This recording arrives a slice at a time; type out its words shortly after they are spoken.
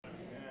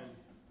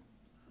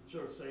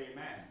church say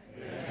amen.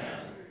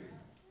 Amen.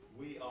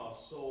 We are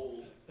so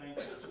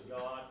thankful to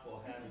God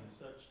for having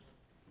such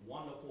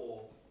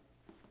wonderful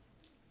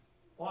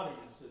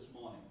audience this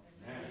morning.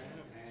 Amen.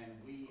 And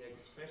we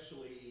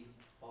especially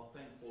are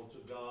thankful to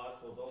God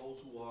for those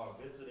who are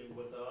visiting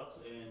with us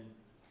and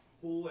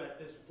who at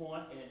this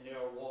point in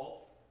their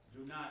walk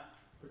do not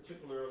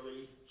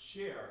particularly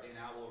share in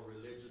our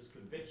religious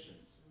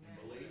convictions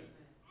and belief.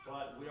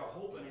 But we are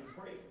hoping and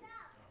praying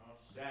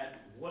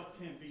that what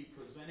can be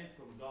presented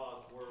from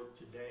God's word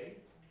today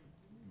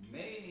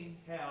may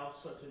have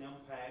such an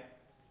impact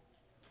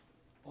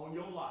on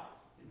your life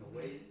in the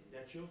way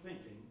that you're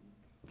thinking,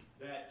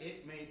 that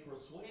it may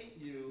persuade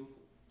you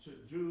to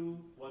do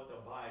what the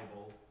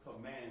Bible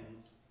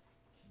commands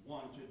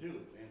one to do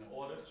in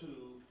order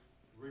to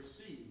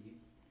receive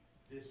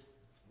this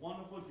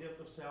wonderful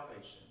gift of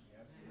salvation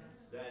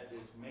that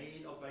is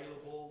made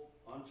available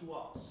unto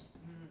us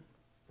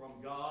from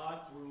God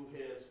through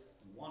his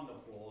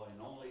wonderful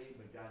and only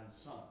begotten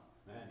Son,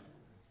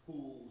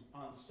 who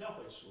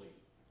unselfishly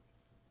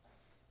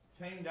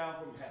came down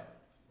from heaven,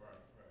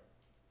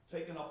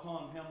 taking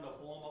upon him the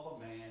form of a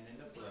man in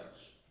the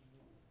flesh,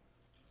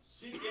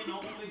 seeking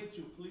only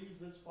to please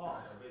his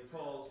Father,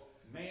 because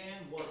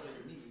man was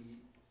in need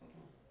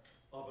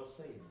of a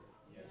Savior.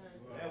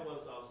 There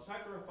was a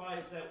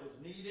sacrifice that was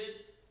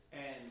needed,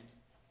 and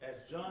as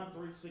John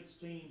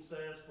 3:16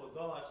 says, for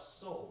God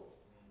so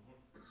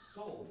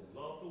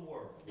loved the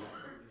world,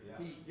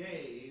 he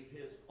gave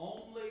his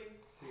only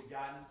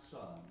begotten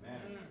Son,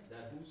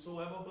 that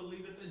whosoever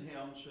believeth in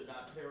him should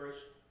not perish,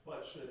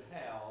 but should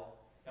have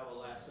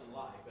everlasting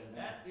life. And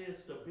that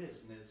is the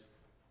business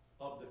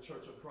of the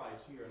Church of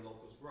Christ here in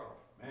Locust Grove.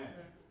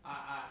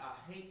 I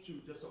hate to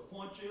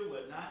disappoint you.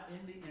 We're not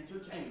in the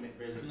entertainment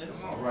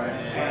business.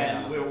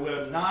 And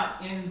we're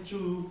not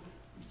into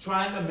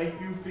trying to make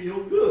you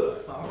feel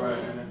good.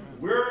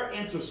 We're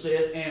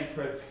interested in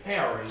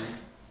preparing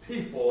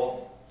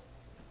people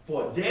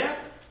for death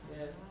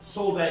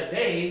so that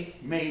they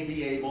may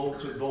be able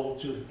to go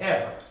to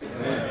heaven.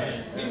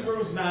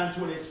 Hebrews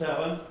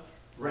 9:27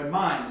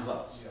 reminds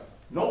us,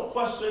 no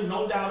question,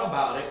 no doubt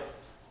about it,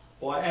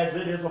 for as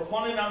it is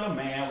appointed unto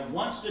man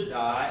once to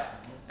die,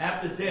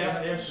 after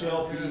death there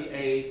shall be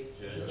a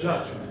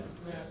judgment.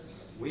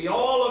 We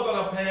all are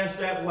going to pass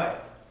that way.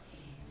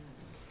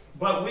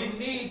 But we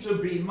need to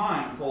be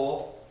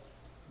mindful.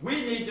 We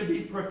need to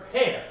be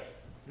prepared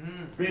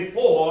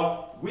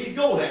before we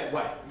go that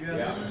way.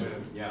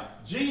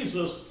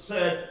 Jesus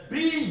said,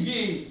 be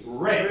ye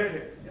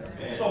ready.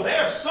 So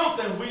there's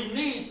something we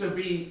need to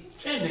be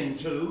tending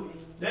to.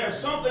 There's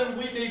something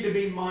we need to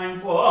be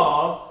mindful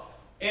of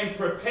in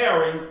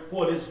preparing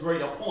for this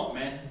great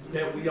appointment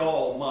that we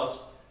all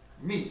must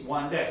meet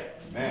one day.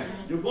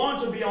 You're going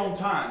to be on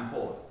time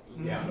for it.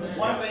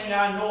 One thing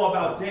I know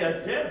about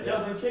death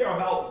doesn't care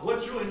about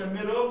what you're in the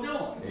middle of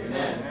doing.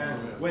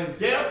 When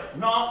death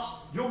knocks,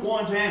 you're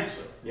going to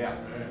answer.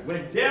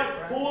 When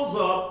death pulls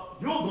up,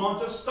 you're going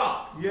to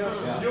stop.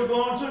 You're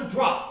going to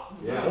drop.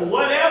 Or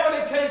whatever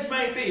the case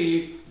may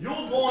be,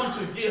 you're going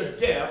to give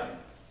death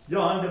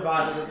your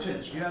undivided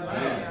attention.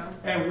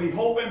 And we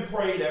hope and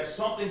pray that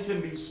something can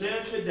be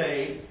said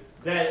today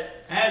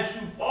that as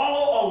you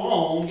follow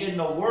along in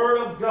the Word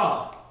of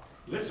God,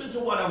 listen to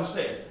what I'm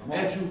saying.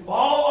 As you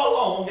follow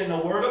along in the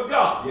Word of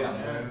God,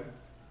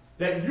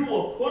 that you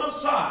will put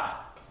aside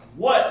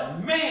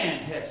what man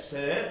has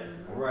said,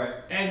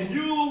 and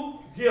you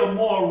give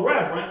more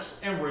reverence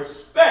and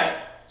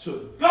respect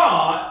to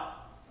God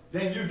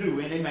than you do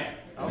any man.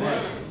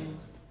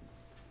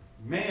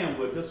 Man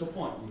will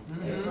disappoint you.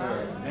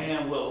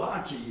 Man will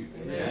lie to you.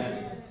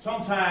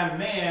 Sometimes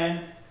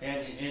man,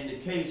 and in the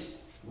case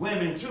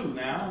women too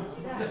now,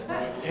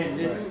 in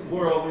this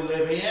world we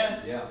live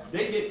in,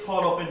 they get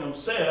caught up in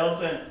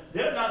themselves and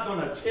they're not going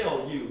to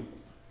tell you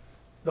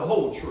the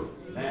whole truth.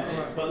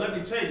 But let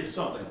me tell you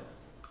something.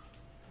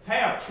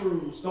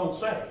 Half-truths don't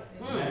save.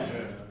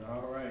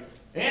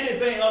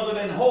 Anything other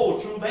than the whole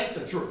truth ain't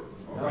the truth.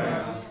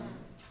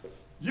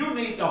 You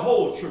need the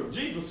whole truth.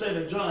 Jesus said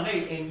in John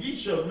 8, and ye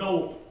shall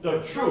know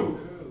the truth.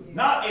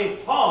 Not a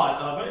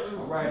part of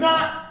it,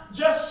 not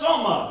just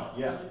some of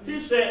it. He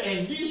said,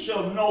 and ye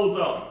shall know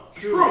the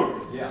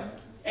truth.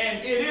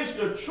 And it is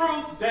the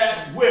truth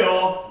that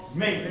will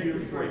make you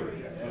free.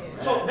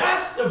 So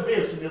that's the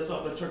business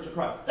of the Church of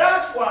Christ.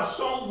 That's why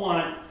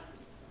someone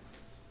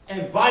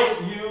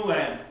invited you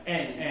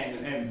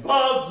and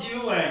bugged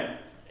you, and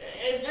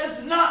it's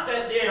not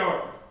that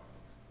they're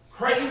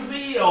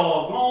crazy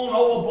or going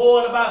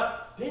overboard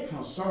about, they're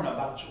concerned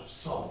about your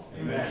soul.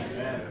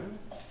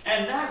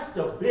 And that's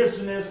the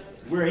business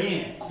we're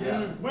in.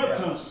 We're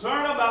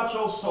concerned about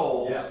your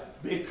soul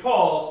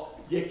because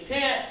you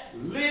can't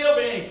live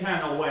any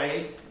kind of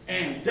way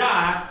and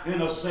die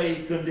in a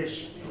saved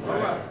condition.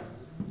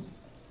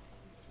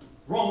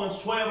 Romans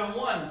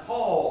 12:1,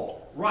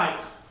 Paul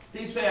writes,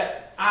 he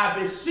said, I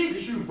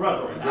beseech you,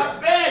 brethren, I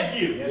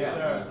beg you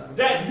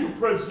that you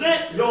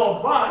present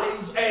your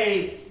bodies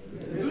a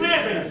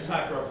living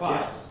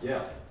sacrifice,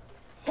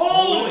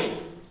 holy,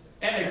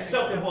 and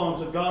acceptable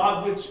unto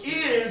God, which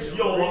is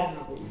your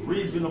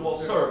reasonable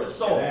service.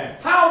 So Amen.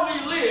 how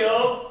we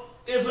live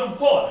is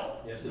important.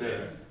 Yes, it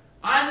is.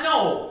 I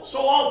know so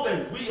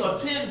often we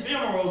attend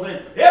funerals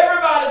and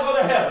everybody go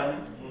to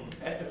heaven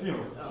at the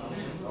funeral.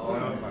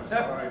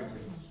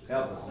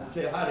 Help us now.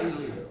 Okay, how they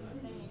live.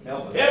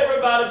 Help us.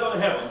 Everybody go to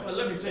heaven. But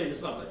let me tell you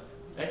something.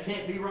 That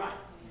can't be right.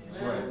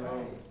 That's right.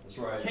 That's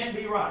right. Can't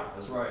be right.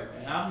 That's right.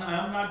 And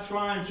I'm not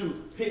trying to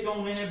pick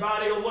on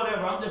anybody or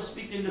whatever. I'm just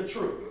speaking the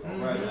truth. All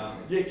right now.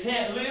 You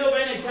can't live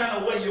any kind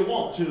of way you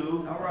want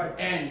to All right.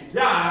 and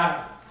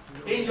die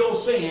in your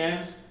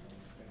sins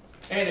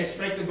and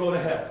expect to go to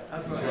heaven.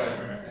 That's That's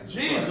right. right.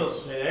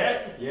 Jesus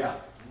said, Yeah.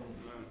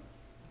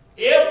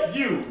 if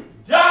you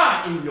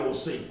die in your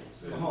sins,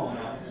 Come on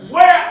now.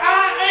 where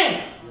I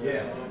am,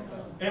 Yeah.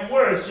 and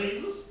where is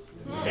Jesus?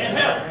 In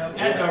heaven,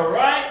 at the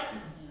right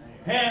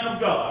hand of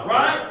God,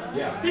 right?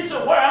 Yeah. He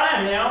said, where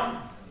I am,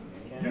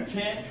 you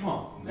can't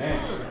come.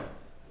 Man.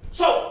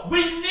 So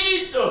we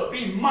need to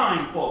be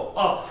mindful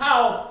of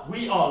how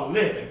we are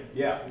living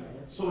Yeah.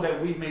 so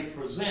that we may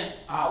present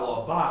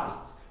our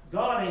bodies.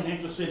 God ain't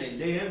interested in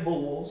dead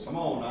bulls, Come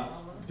on now.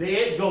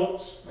 dead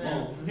goats. Come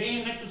on. He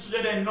ain't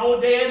interested in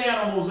no dead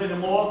animals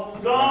anymore.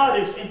 God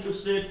is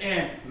interested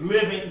in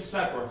living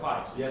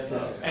sacrifices. Yes,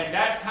 sir. And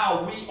that's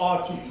how we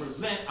are to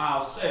present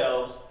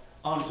ourselves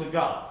unto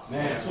God.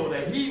 Man. So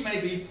that he may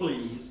be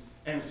pleased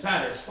and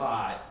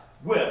satisfied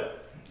with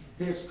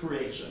his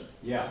creation.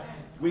 Yeah.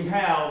 We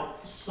have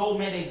so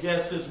many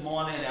guests this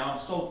morning, and I'm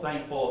so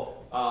thankful.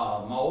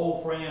 My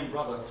old friend,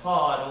 Brother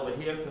Todd over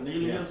here,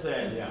 Cornelius,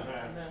 Yeah.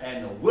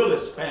 and the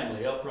Willis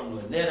family up from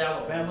Lynette,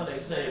 Alabama. They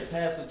say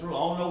passing through. I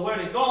don't know where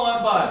they're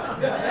going, but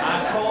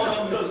I told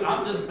them, look,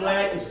 I'm just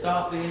glad you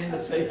stopped in to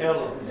say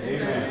hello.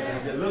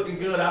 Amen. You're looking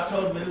good. I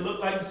told them it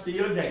looked like you're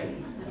still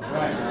dating. All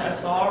right.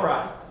 That's all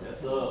right.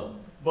 Yes, sir.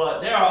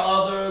 But there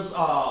are others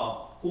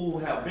who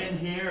have been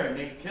here and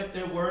they kept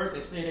their word.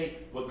 They said they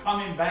were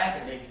coming back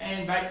and they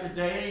came back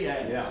today.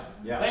 And Yeah.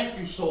 Yeah. thank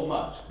you so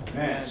much.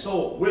 Man.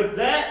 So with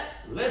that,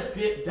 let's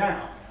get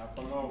down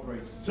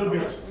to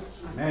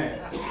business. Man.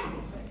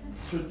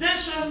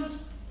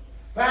 Traditions,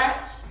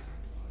 facts,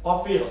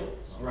 or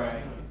feelings. All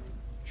right.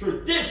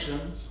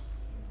 Traditions,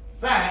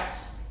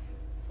 facts,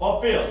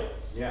 or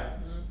feelings. Yeah.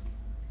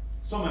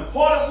 Some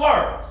important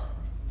words.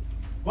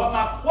 But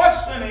my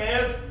question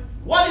is,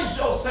 what is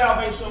your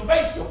salvation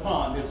based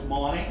upon this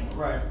morning? All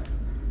right.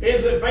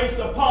 Is it based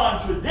upon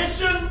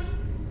traditions,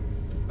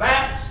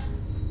 facts,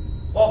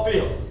 or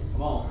feelings?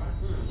 Come on.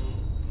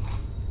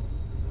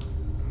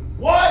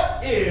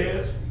 What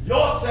is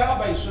your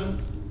salvation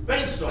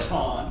based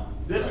upon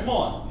this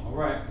morning? All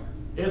right.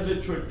 Is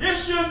it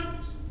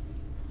traditions,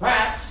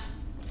 facts,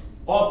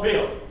 or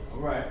feelings?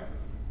 All right.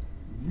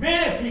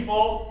 Many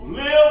people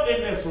live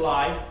in this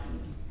life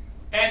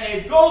and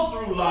they go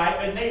through life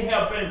and they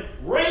have been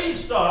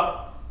raised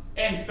up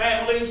in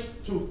families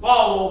to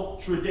follow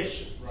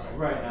traditions. All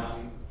right now.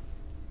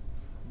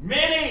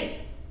 Many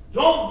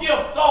don't give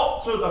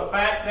thought to the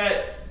fact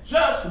that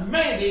just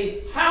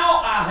maybe how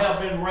I have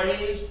been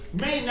raised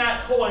may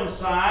not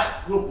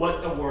coincide with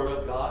what the Word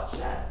of God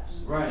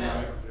says. Right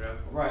now.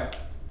 Right.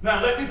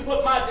 Now let me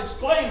put my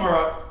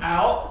disclaimer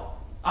out.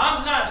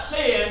 I'm not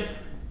saying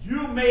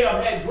you may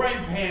have had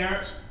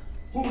grandparents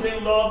who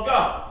didn't love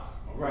God.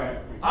 All right.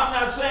 I'm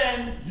not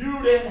saying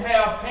you didn't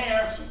have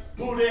parents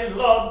who didn't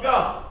love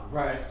God.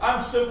 Right.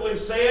 I'm simply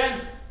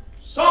saying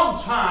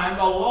sometime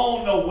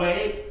along the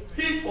way,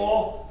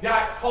 people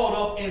got caught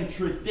up in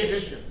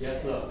traditions.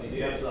 Yes, sir.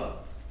 Yes, sir.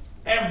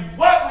 And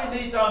what we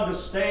need to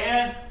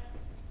understand,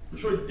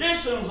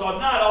 traditions are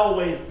not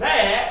always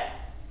bad,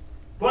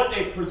 but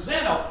they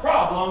present a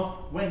problem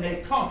when they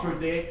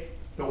contradict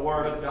the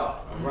Word of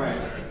God.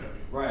 Right.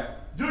 Right.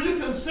 Do you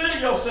consider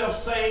yourself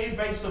saved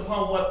based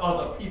upon what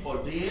other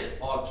people did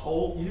or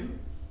told you?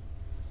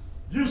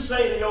 You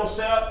say to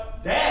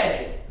yourself,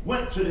 Daddy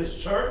went to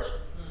this church,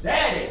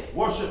 Daddy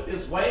worshiped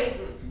this way,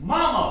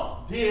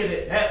 Mama did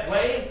it that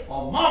way,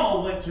 or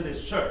Mama went to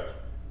this church.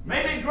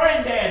 Maybe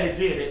Granddaddy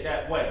did it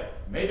that way.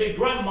 Maybe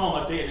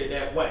Grandmama did it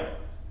that way.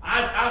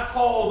 I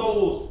call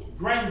those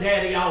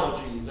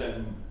granddaddyologies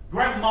and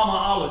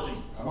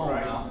grandmamaologies. Come on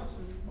now.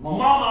 Come on.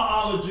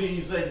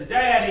 Mamaologies and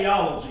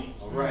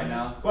daddyologies. All right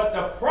now. But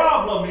the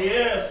problem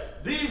is,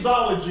 these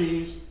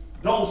ologies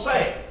don't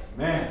save.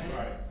 Man.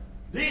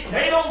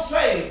 They don't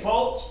save,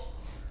 folks.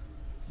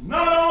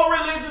 Not all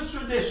religious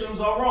traditions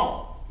are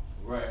wrong.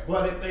 Right.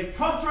 But if they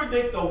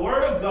contradict the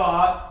Word of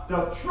God,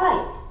 the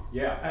truth,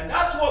 Yeah. and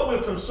that's what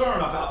we're concerned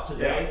about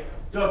today,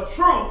 the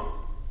truth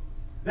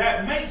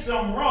that makes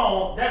them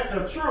wrong, that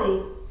the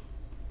truth,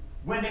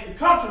 when it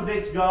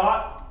contradicts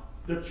God,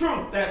 the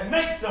truth that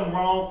makes them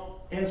wrong,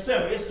 and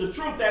simple, it's the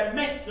truth that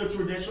makes the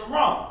tradition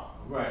wrong.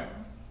 Right.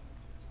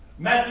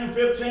 Matthew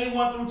 15,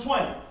 1 through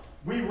 20.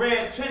 We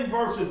read 10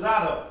 verses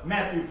out of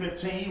Matthew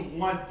 15,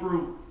 1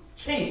 through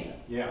 10.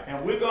 Yeah.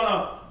 And we're going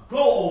to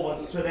go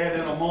over to that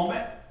in a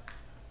moment.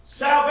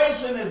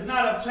 Salvation is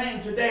not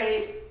obtained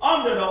today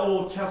under the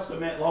Old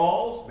Testament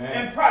laws Man.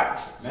 and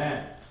practices.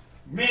 Man.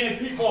 Many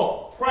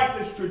people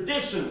practice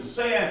traditions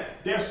saying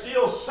they're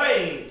still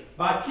saved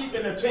by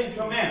keeping the Ten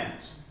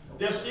Commandments.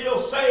 They're still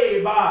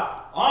saved by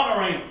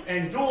honoring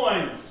and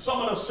doing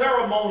some of the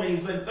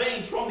ceremonies and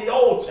things from the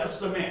Old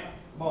Testament.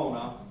 Come on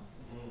now.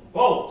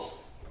 Folks,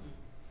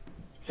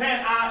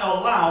 can I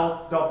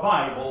allow the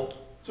Bible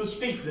to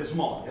speak this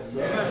morning? Yes,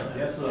 sir.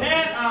 Yes, sir.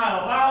 Can I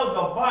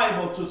allow the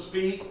Bible to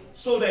speak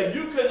so that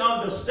you can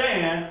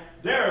understand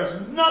there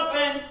is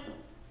nothing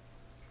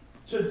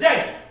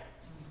today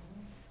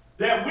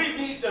that we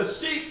need to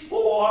seek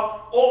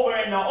for over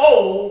in the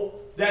old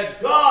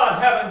that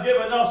God haven't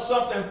given us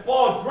something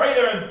far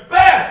greater and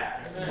better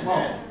Come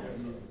on.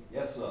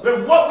 Yes, sir.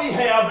 than what we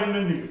have in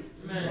the new.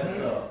 Yes,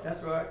 sir.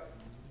 That's right.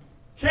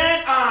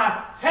 Can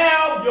I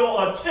have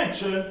your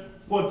attention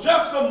for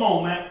just a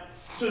moment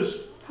to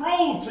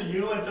prove to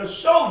you and to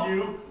show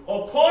you,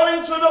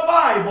 according to the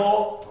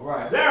Bible,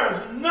 Right. there is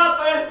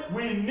nothing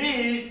we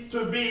need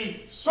to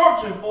be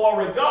searching for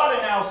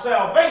regarding our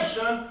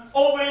salvation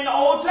over in the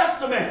Old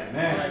Testament.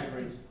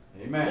 Amen.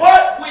 Amen.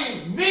 What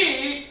we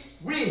need,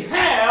 we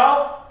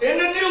have in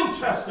the New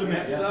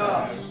Testament. Yes,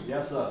 sir.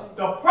 Yes, sir.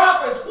 The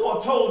prophets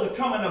foretold the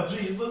coming of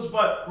Jesus,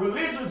 but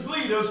religious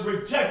leaders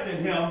rejected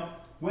him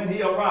when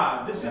he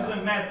arrived. This is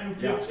in Matthew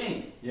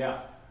 15. Yeah.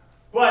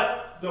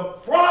 But the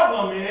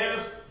problem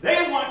is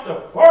they weren't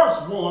the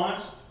first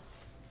ones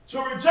to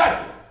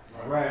reject it.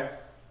 All right.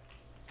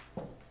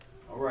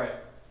 All right.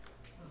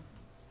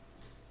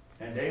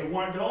 And they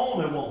weren't the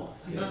only ones.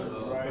 Yes,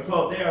 sir.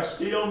 Because there are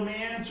still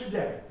men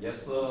today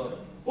Yes, sir.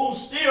 who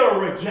still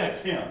reject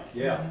him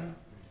Yeah.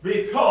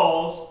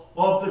 because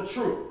of the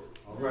truth.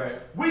 All right.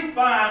 We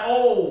find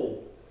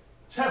Old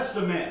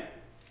Testament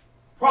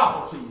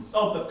prophecies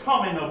of the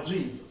coming of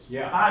Jesus.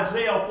 Yeah.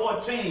 Isaiah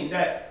 14,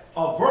 that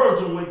a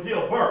virgin would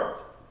give birth.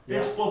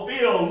 It's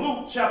fulfilled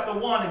Luke chapter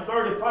 1 and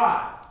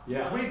 35.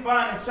 Yeah. We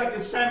find in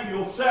 2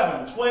 Samuel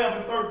 7, 12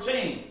 and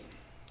 13,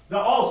 the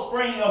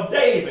offspring of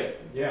David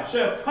Yeah.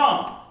 shall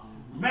come.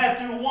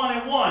 Matthew 1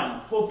 and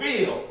 1,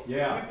 fulfilled.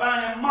 Yeah. We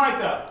find in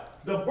Micah,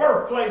 the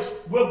birthplace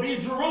will be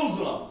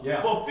Jerusalem.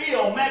 Yeah.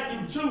 Fulfilled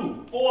Matthew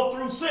 2, 4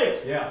 through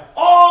 6. Yeah.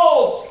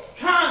 All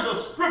kinds of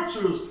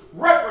scriptures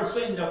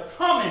referencing the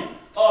coming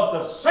of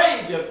the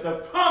Savior,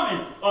 the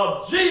coming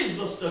of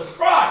Jesus the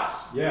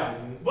Christ. Yeah.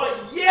 But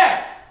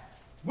yet,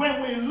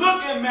 when we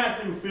look at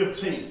Matthew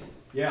 15,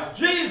 Yeah.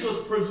 Jesus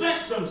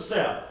presents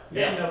himself,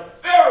 Yeah. and the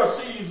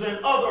Pharisees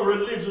and other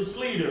religious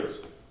leaders,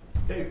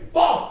 they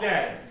balked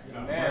at him.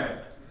 Amen.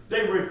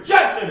 They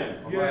rejected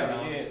him.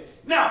 Yeah.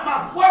 Now,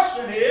 my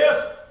question is,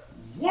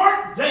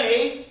 weren't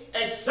they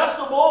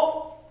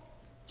accessible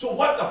to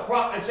what the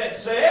prophets had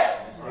said?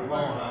 Come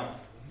on now.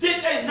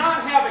 Did they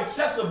not have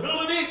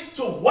accessibility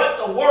to what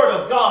the Word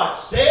of God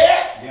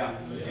said Yeah.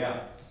 Yeah.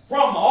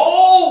 from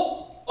old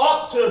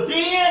up to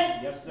then?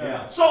 Yes, sir.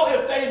 Yeah. So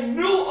if they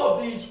knew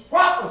of these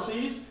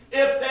prophecies,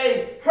 if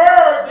they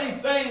heard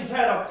these things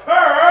had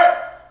occurred,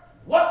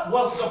 what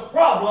was the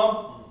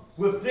problem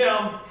with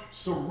them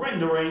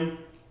surrendering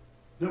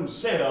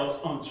themselves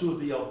unto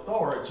the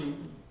authority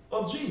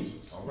of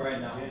Jesus? All right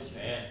now.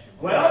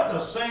 Well, the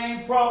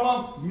same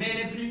problem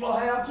many people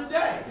have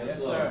today. Yes,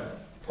 sir.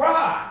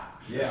 Pride,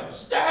 Yeah.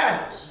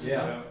 status,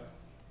 Yeah.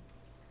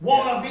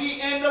 want to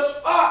be in the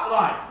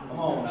spotlight. Come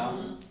on now.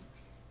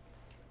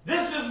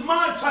 This is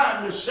my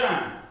time to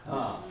shine.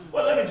 Huh.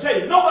 Well, let me tell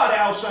you, nobody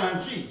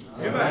outshines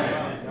Jesus.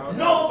 Amen.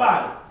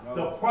 Nobody.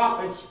 The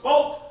prophets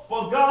spoke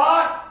for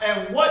God,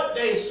 and what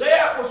they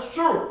said was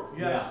true.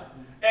 Yeah.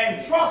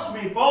 And trust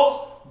me,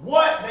 folks,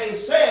 what they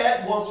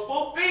said was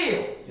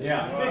fulfilled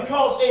Yeah.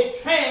 because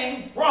it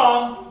came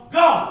from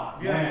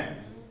God. Man.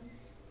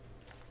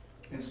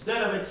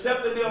 Instead of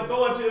accepting the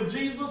authority of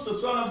Jesus, the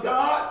Son of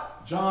God,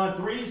 John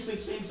 3,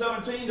 16,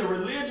 17, the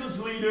religious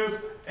leaders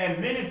and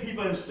many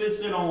people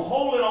insisted on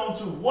holding on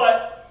to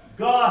what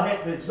God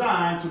had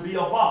designed to be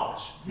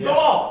abolished. Yeah. The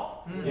law.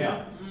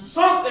 Yeah.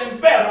 Something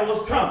better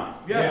was coming.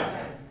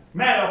 Yeah.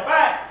 Matter of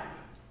fact,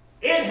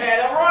 it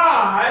had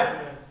arrived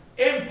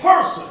in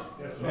person.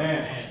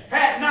 Man.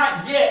 Had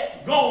not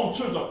yet gone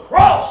to the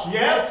cross yet,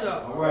 Yes,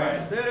 sir. All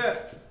right. Say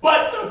that.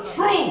 but the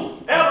true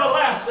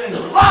everlasting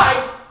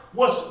life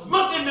was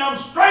looking them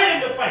straight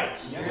in the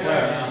face. Yes,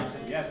 sir.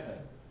 Yes, sir.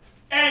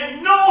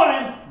 And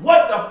knowing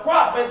what the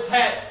prophets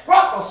had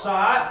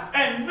prophesied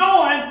and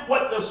knowing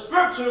what the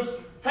scriptures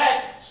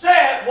had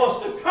said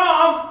was to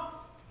come,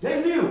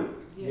 they knew.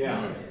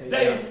 Yeah.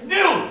 They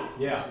knew.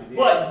 Yeah.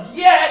 But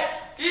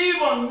yet,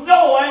 even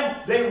knowing,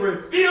 they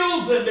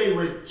refused and they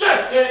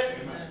rejected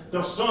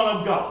the Son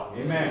of God.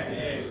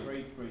 Amen.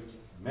 Great preacher.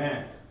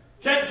 Man.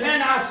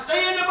 Can I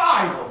stay in the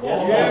Bible for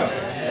a Yes, moment?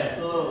 sir. Yes,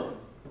 sir.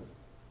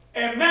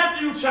 In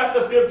Matthew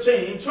chapter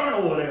 15, turn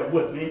over there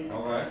with me.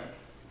 All right.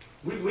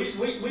 We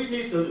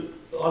need to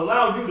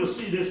allow you to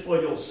see this for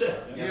yourself.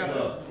 Yes,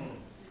 sir.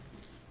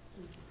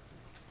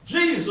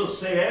 Jesus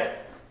said,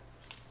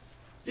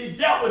 he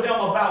dealt with them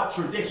about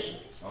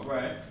traditions. All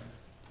right.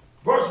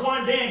 Verse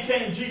 1, then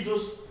came to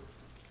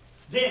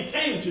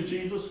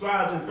Jesus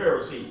scribes and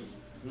Pharisees,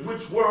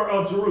 which were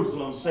of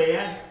Jerusalem,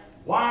 saying,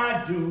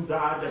 why do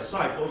thy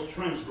disciples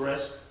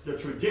transgress the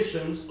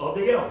traditions of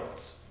the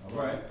elders? All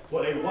right.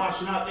 For they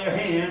wash not their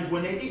hands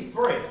when they eat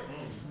bread.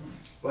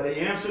 But he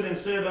answered and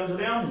said unto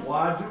them,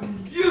 why do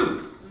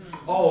you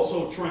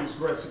also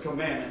transgress the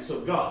commandments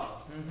of God?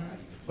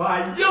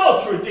 By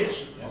your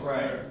tradition. All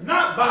right.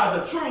 Not by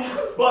the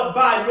truth, but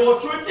by your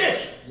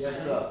tradition.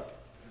 Yes, sir.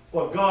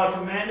 For God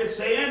commanded,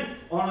 saying,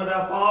 honor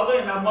thy father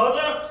and thy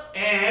mother,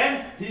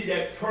 and he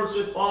that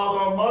curseth father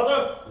or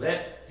mother,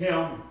 let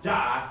him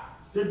die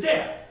to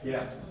death.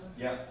 Yeah.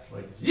 Yeah.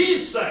 But ye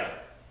say,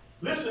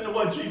 listen to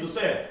what Jesus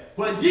said.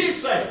 But ye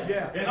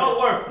say, in other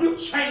words, you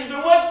changing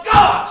what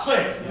God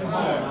said. Come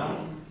on now.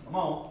 Come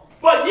on.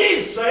 But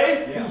ye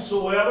say, Yeah.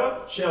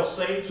 whosoever shall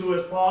say to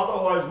his father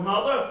or his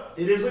mother,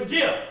 it is a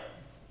gift.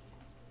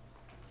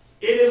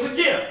 It is a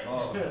gift.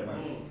 Oh,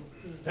 mercy.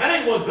 That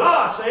ain't what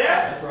God said.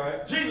 That's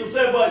right. Jesus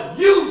said, but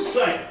you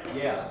say,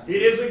 Yeah.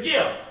 it is a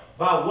gift,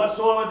 by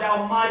whatsoever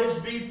thou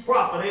mightest be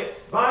profited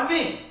by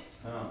me.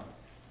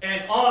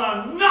 And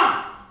honor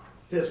not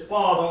his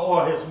father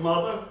or his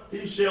mother,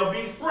 he shall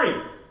be free.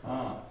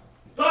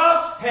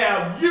 Thus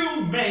have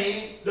you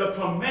made the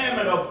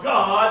commandment of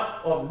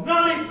God of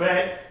none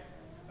effect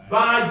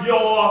by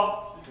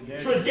your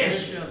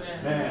tradition.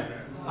 Man.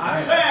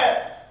 I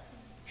said,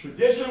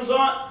 traditions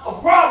aren't a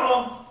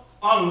problem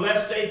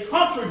unless they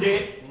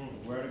contradict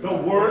the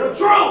word of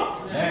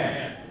truth.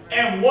 Man.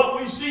 And what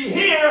we see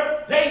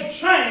here, they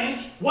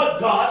change what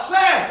God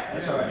said.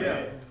 That's right.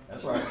 Yeah.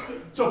 That's right.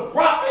 To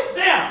profit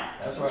them.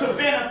 That's right. To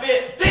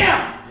benefit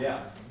them.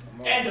 Yeah.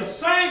 And the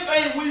same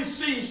thing we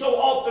see so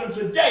often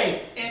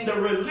today in the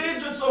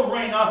religious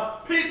arena,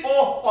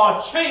 people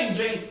are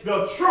changing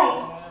the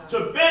truth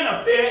to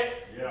benefit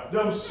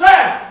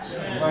themselves.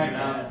 Right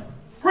now.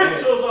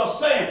 Preachers are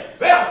saying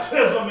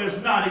baptism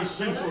is not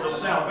essential to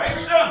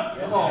salvation.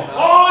 Come on now.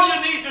 All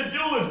you need to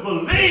do is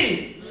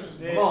believe.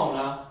 Come on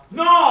now.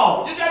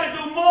 No, you got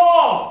to do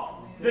more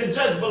than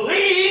just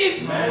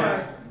believe.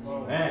 Man.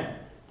 Man.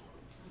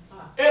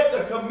 If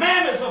the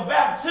commandments of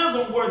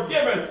baptism were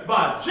given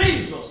by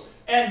Jesus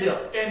and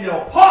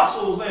the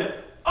apostles and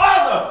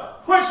other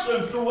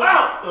Christians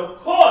throughout the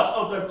course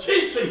of the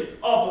teaching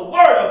of the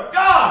Word of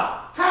God,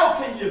 how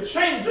can you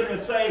change it and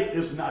say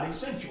it's not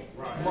essential?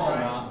 Come on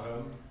now.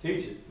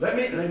 Teach it. Let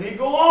me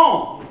go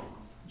on.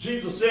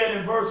 Jesus said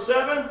in verse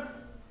 7,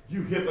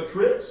 you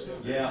hypocrites,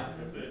 Yeah.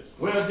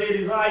 where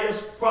did Isaiah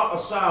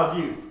prophesy of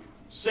you,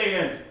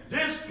 saying,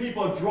 this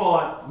people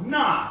draweth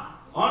nigh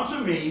unto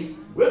me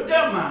with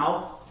their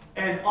mouth,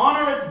 and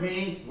honoreth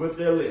me with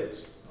their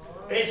lips.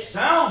 It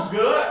sounds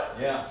good.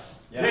 Yeah.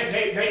 Yeah.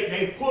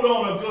 They put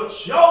on a good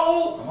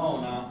show. Come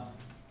on now.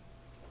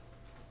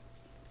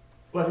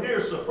 But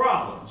here's the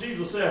problem.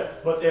 Jesus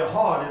said, but their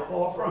heart is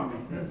far from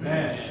me.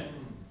 Man.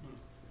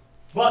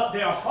 But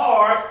their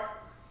heart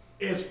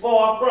is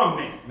far from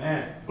me.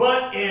 Man.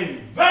 But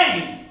in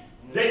vain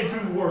they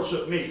do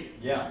worship me.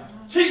 Yeah.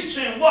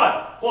 Teaching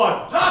what? For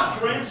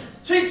doctrines,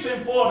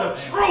 teaching for the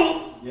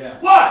truth. Yeah.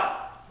 What?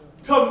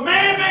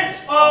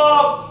 Commandments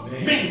of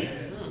me.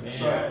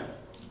 That's right.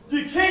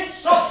 You can't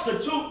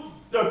substitute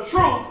the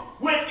truth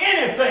with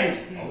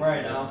anything. All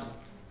right now.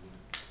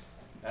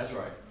 That's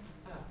right.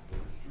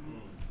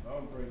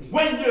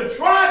 When you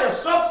try to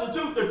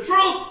substitute the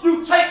truth,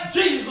 you take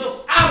Jesus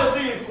out of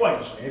the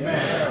equation.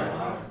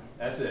 Amen.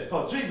 That's it.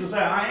 Because Jesus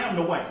said, I am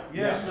the way,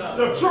 Yes.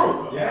 the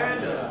truth,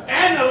 Yeah.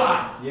 and the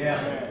life.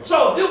 Yeah.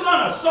 So you're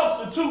going to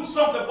substitute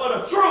something for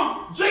the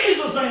truth.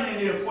 Jesus ain't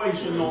in the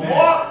equation no Amen.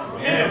 more.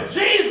 Amen. And if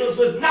Jesus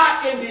is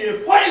not in the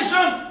equation,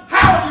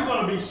 how are you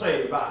going to be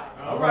saved by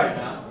it? All right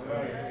now.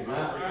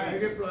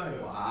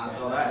 Well, I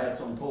thought I had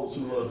some folks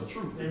who love the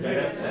truth today.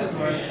 That's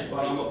right.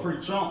 But I'm going to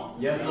preach on.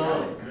 Yes,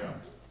 sir.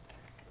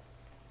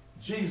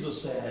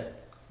 Jesus said,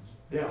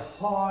 their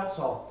hearts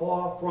are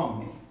far from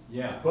me,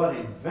 Yeah. but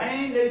in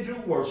vain they do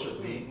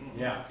worship me.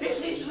 Yeah.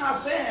 He's not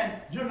saying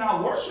you're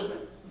not worshiping.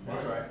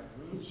 That's right.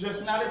 It's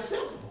just not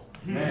acceptable.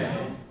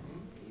 Man.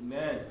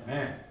 Amen.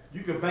 Man.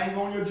 You can bang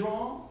on your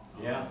drum,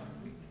 Yeah.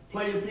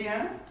 play your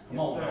piano, Come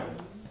on now.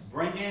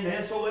 bring in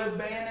the SOS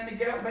band and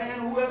the Gap band,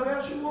 whoever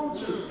else you want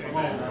to. Come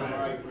on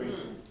now.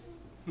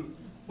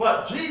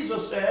 But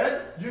Jesus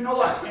said, you know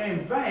what?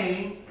 In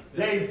vain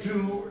they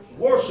do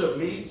worship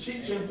me,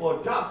 teaching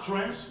for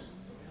doctrines,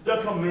 the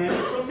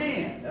commandments of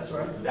men. That's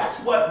right. That's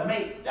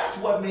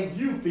what make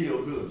you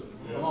feel good.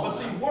 Come on But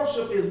see, now.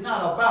 worship is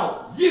not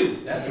about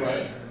you. That's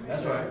right.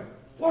 That's right.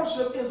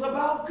 Worship is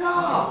about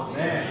God.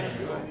 Man.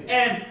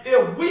 And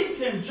if we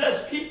can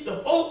just keep the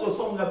focus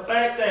on the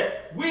fact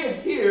that we're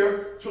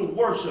here to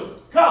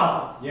worship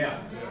God, Yeah.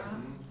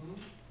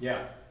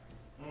 Yeah.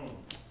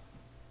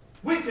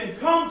 we can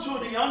come to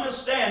the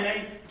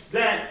understanding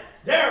that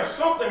there's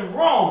something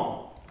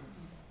wrong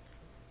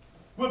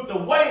with the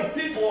way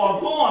people are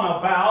going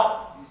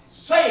about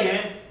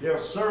saying they're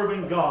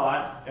serving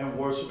God and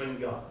worshiping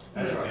God.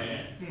 That's right.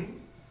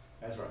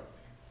 That's right.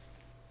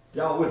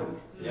 Y'all with me?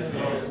 Yes,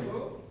 sir.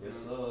 Yes,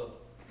 sir.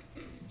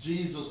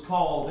 Jesus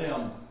called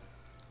them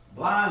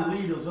blind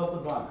leaders of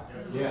the blind.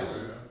 Yeah.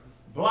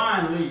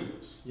 Blind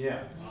leaders.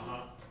 Yeah.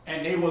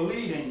 And they were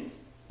leading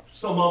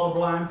some other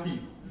blind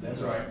people.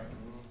 That's right.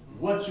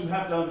 What you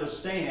have to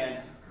understand,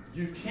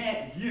 you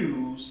can't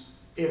use,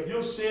 if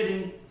you're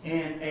sitting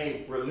in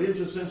a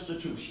religious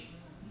institution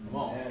Come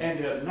on. and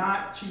they're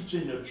not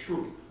teaching the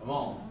truth, Come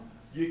on.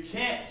 you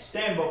can't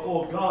stand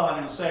before God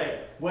and say,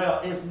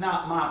 well, it's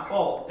not my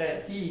fault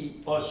that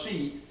he or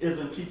she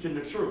isn't teaching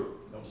the truth.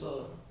 No,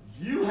 sir.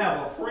 You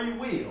have a free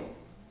will,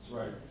 That's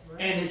right.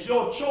 and it's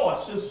your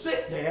choice to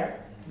sit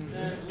there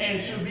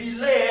and to be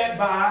led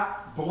by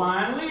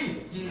blind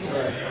leaders. That's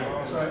right.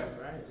 That's right.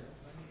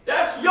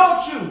 That's your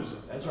choosing.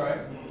 That's right.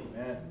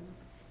 Man.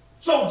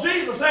 So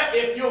Jesus said,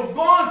 if you're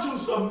going to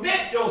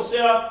submit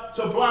yourself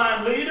to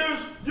blind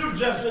leaders, you're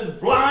just as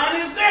blind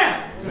as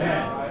them.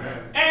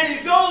 Amen. And he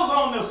goes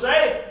on to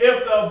say,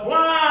 if the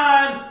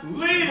blind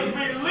leaders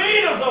be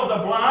leaders of the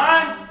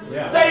blind,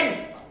 Yeah.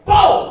 they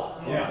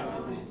both Yeah.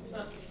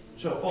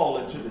 shall fall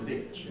into the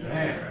ditch.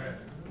 Man.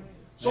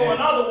 So in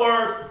other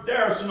words,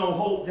 there's no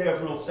hope,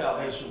 there's no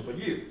salvation for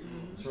you.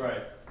 That's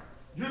right.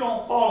 You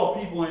don't follow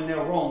people in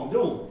their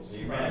wrongdoings,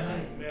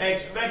 Amen.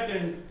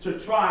 expecting to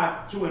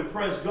try to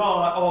impress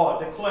God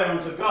or declare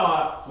unto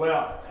God,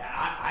 well,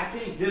 I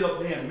can't get up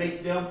there and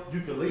make them. You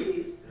can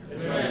leave.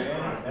 That's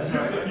right. That's You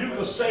right.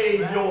 can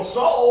save your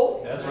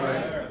soul. That's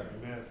right.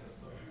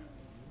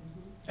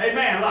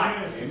 Amen.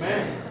 Lights.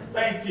 Amen.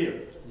 Thank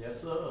you.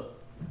 Yes, sir.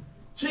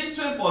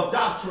 Teaching for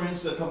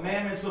doctrines, the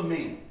commandments of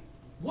men.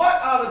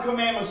 What are the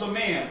commandments of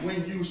men?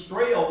 When you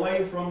stray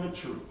away from the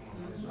truth.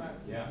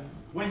 Yeah.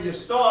 When you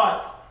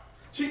start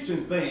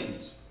teaching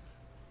things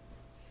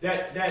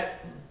that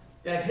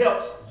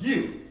helps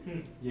you,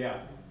 Yeah.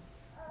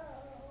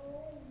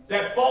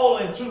 that fall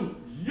into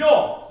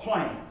your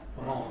plan,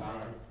 Come on now.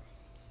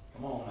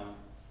 Come on now.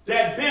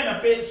 that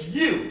benefits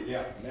you.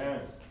 Yeah. Amen.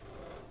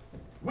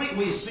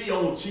 We see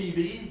on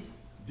TV,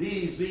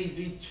 these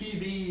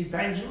TV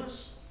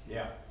evangelists,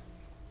 Yeah.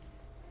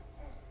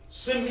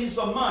 send me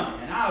some money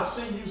and I'll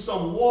send you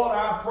some water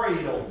I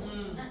prayed over.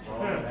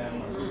 Lord have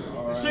mercy.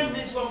 All right. Send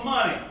me some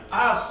money,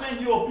 I'll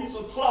send you a piece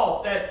of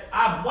cloth that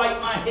I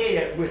wipe my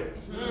head with.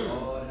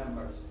 Lord have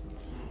mercy.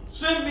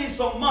 Send me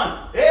some money.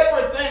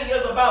 Everything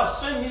is about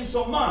send me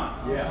some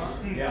money. Yeah.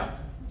 Yeah.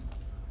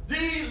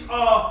 These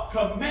are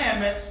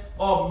commandments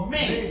of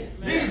men.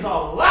 These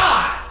are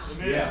lies.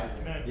 Yeah.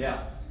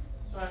 Yeah.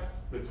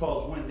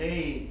 Because when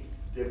they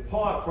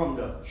depart from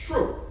the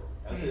truth,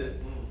 That's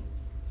it.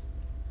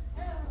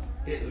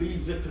 it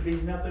leaves it to be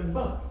nothing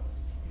but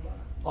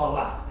a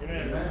lie.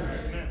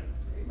 Amen.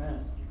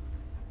 Amen.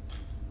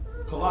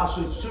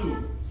 Colossians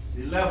 2,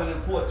 11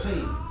 and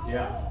 14.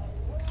 Yeah.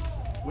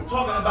 We're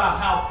talking about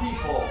how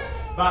people,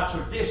 by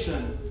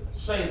tradition,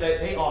 say that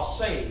they are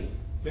saved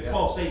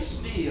because they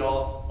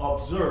still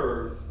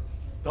observe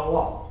the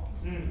law,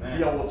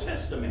 the Old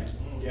Testament.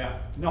 Yeah.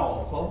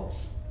 No,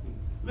 folks.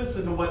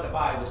 Listen to what the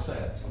Bible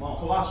says. Come on.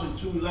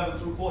 Colossians 2, 11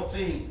 through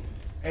 14.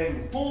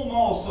 And whom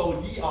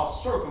also ye are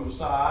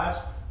circumcised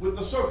with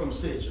the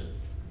circumcision,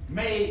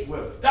 made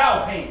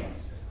without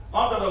hands.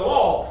 Under the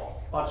law,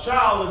 a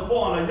child is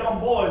born, a young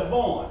boy is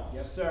born.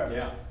 Yes, sir.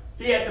 Yeah.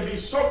 He had to be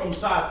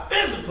circumcised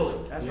physically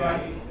That's Yeah.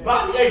 right.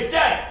 by the 8th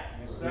day.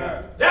 Yes,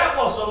 sir. That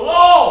was the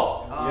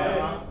law.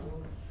 Yeah.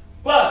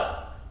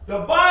 But the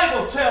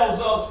Bible tells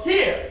us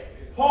here,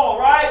 Paul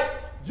writes,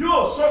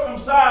 you're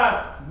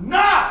circumcised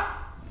not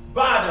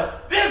by the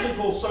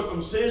physical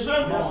circumcision,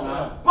 on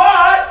now.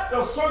 but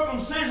the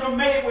circumcision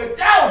made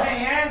without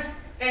hands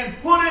and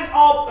putting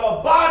off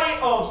the body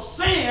of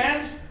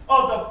sins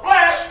of the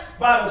flesh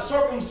by the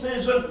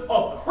circumcision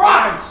of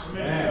Christ.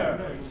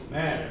 Man.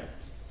 Man.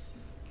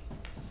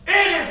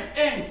 It is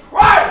in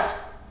Christ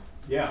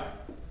Yeah.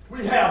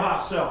 we have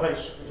our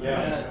salvation.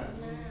 Yeah.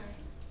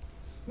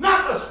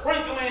 Not the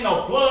sprinkling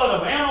of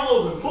blood of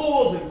animals and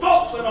bulls and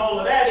goats and all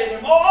of that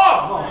anymore.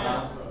 on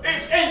now.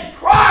 It's in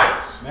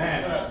Christ.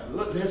 Man.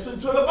 Listen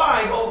to the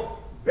Bible.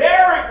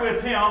 Buried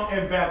with him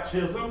in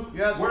baptism,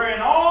 Yes.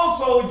 wherein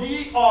also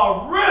ye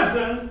are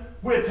risen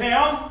with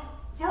him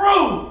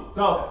through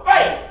the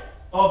faith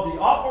of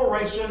the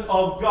operation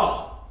of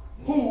God,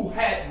 who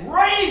had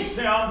raised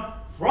him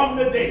from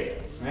the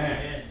dead.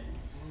 Man.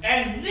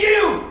 And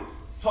you,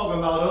 talking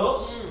about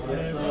us,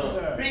 Yes,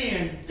 sir.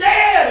 being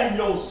dead in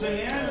your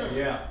sins,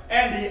 Yeah.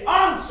 and the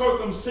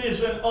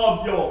uncircumcision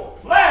of your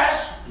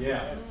flesh, Yeah.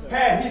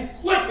 had he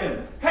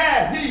quickened,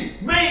 had he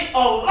made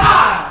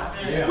alive,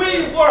 Yeah.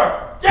 we were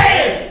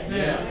dead.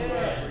 Yeah.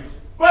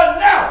 But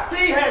now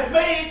he has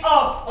made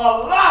us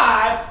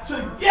alive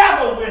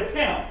together with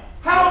him.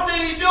 How did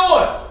he do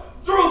it?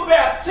 Through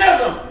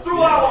baptism,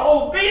 through our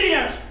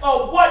obedience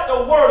of what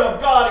the Word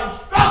of God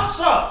instructs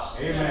us.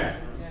 Amen.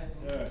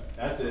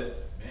 That's it.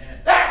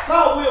 That's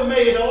how we're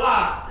made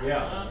alive.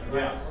 Yeah.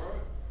 Yeah.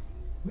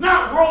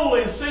 Not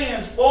rolling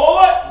sins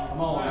forward,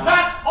 Come on now.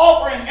 not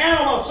offering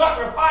animal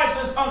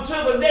sacrifices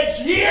until the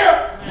next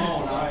year, Come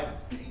on now.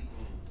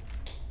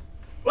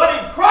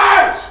 but in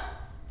Christ,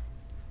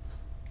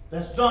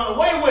 that's done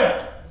away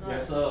with.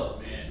 Yes, sir.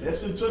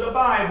 Listen to the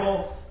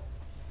Bible.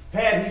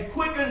 Had he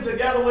quickened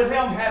together with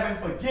him, having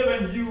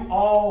forgiven you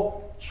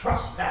all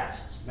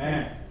trespasses.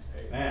 Man.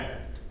 Man.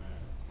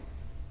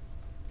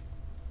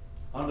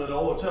 Under the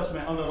Old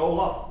Testament, under the Old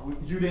Law,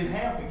 you didn't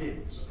have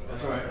forgiveness.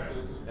 That's right.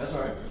 That's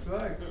right.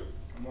 That's right.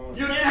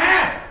 You didn't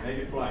have it. Make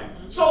it plain.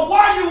 So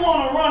why you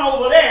want to run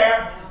over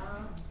there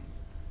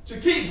to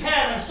keep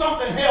having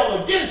something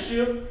held against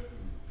you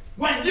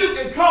when you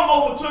can come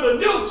over to the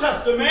New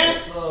Testament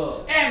Yes,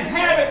 sir. and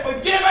have it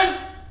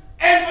forgiven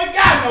and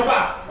forgotten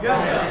about?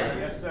 Yes, sir.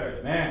 Yes, sir.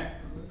 Man.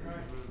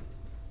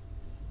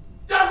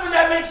 Doesn't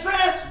that make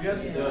sense?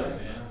 Yes, It it does.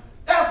 does.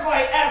 That's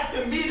like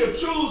asking me to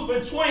choose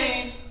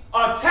between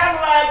a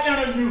Cadillac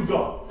and a Yugo.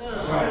 All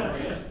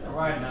right. All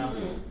right now.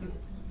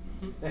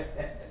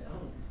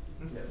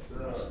 Yes,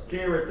 sir.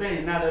 Scary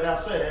thing, now that I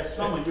say that,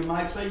 some of you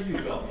might say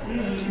Yugo.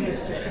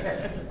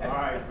 All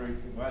right, preacher.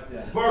 Watch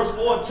out. Verse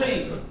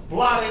 14,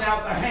 blotting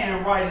out the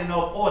handwriting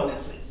of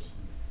ordinances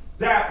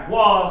that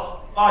was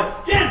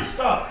against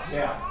us,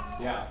 Yeah.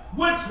 Yeah.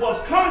 which was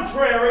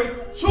contrary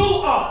to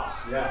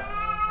us, Yeah.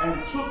 and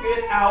took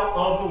it out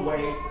of the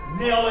way,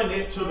 nailing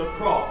it to the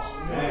cross.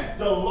 Man.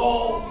 The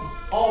law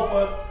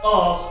offered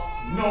us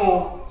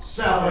no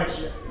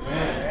salvation.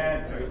 Man.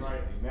 Amen, preacher.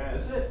 Amen.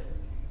 That's it.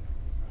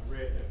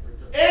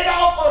 It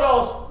offered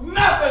us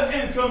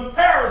nothing in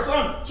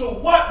comparison to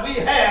what we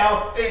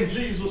have in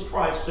Jesus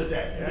Christ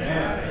today.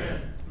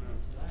 Man.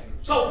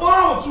 So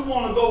why would you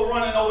want to go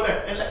running over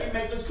there? And let me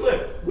make this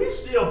clear. We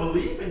still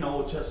believe in the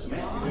Old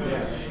Testament.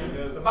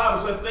 Yeah. The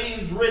Bible said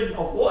things written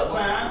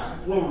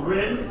aforetime were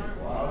written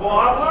for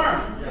our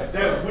learning. Yes, That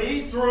sir.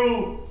 we,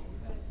 through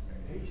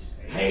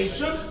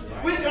patience,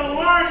 we can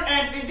learn,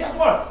 and guess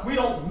what? We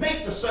don't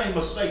make the same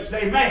mistakes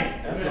they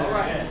made. That's all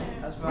right.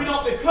 That's We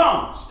don't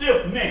become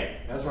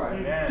stiff-necked, That's right.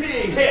 Amen.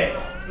 pig-headed,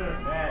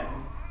 Amen.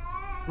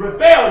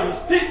 rebellious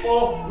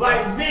people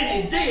like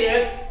many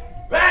did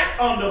back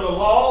under the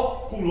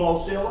law who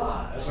lost their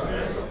lives. That's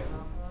right.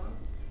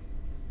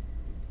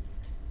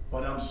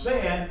 But I'm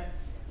saying,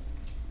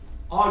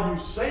 are you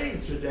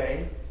saved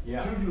today?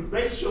 Yeah. Do you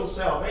base your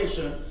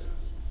salvation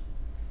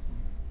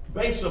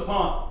based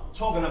upon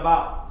talking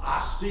about,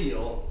 I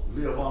still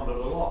live under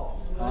the law?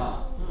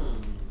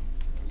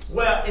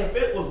 Well, if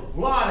it was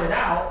blotted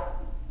out,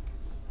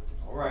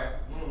 All right.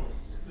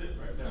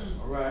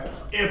 All right.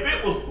 if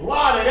it was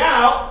blotted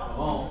out, Come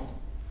on.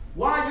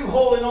 why are you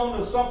holding on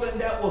to something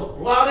that was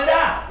blotted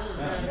out?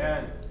 Man.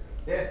 Amen.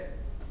 Yeah.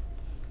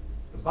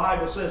 The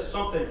Bible says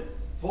something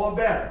for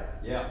better,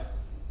 Yeah.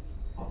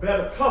 a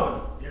better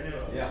covenant,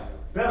 Yeah.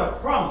 better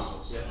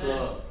promises Yes,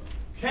 sir.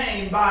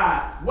 came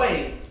by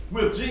way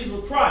with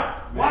Jesus Christ.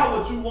 Why Man.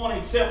 would you want to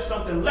accept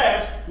something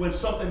less when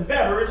something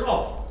better is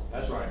offered?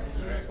 That's right.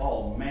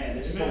 Oh man,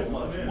 there's so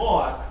much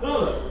more I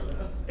could.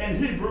 In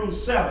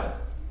Hebrews 7,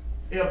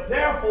 if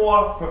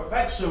therefore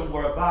perfection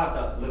were by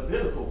the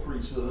Levitical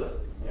priesthood,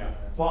 Yeah.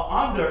 for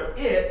under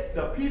it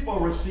the people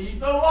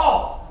received the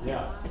law,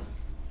 Yeah.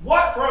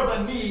 what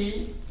further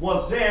need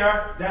was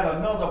there that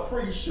another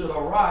priest should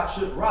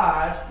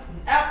rise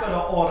after the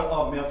order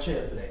of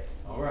Melchizedek,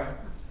 All right.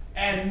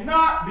 and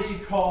not be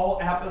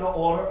called after the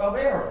order of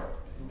Aaron?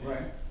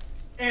 Right.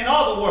 In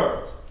other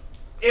words,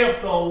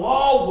 if the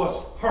law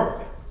was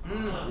perfect,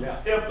 Yeah.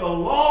 if the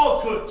law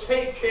could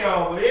take care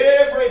of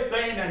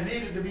everything that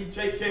needed to be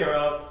taken care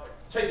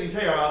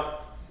of,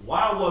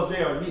 why was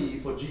there a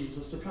need for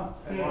Jesus to come?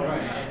 All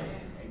right.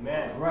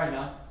 Amen. All right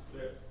now.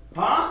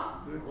 Huh?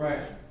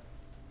 Right.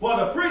 For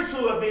the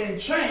priesthood being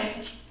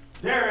changed,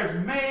 there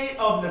is made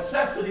of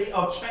necessity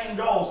of change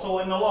also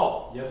in the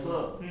law, Yes,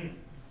 sir.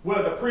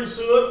 where the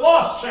priesthood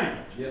was changed.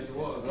 Yes, it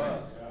was.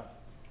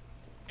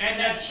 And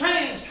that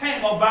change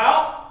came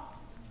about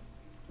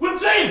with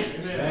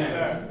Jesus.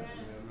 Man.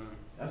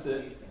 That's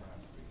it.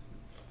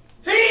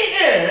 He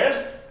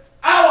is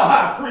our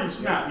high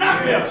priest now,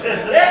 not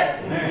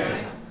Melchizedek.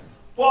 Man.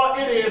 For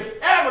it is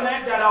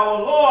evident that our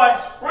Lord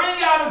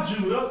sprang out of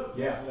Judah,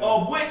 Yeah.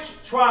 of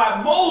which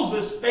tribe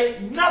Moses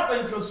spake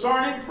nothing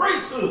concerning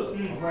priesthood.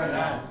 All right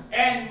now.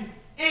 And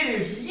it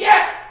is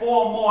yet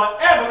for more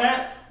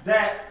evident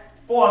that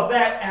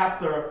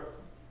after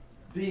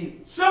the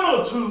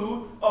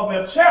similitude of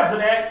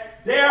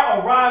Melchizedek, there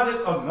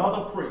ariseth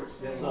another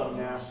priest. Yes, sir.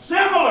 Now.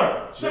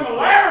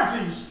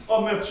 Similarities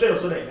of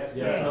Melchizedek.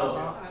 Yes,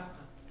 sir.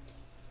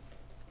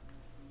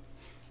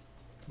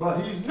 But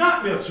he's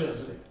not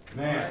Melchizedek.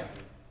 Man.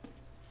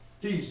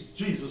 He's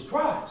Jesus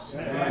Christ,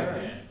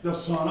 Man. the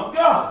Son of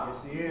God,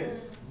 Yes, he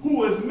is.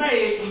 who is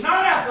made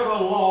not after the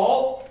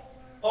law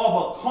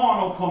of a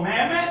carnal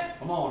commandment,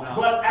 Come on now.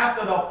 but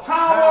after the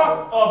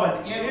power of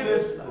an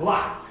endless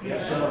life.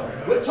 Yes,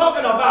 sir. We're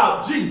talking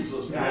about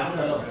Jesus now. Yes,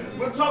 sir.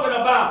 We're talking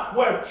about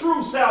where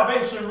true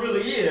salvation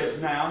really is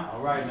now.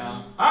 All right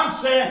now. I'm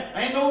saying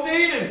ain't no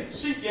need in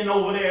seeking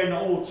over there in the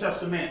Old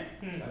Testament.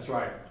 That's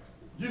right.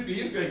 You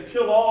can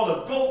kill all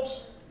the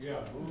goats. You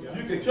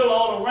can kill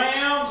all the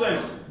rams,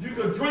 and you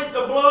can drink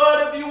the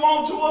blood if you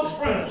want to or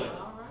sprinkle it.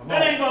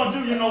 That ain't going to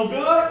do you no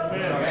good. That's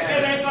right.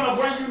 It ain't going to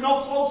bring you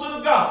no closer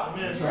to God.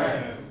 That's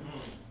right.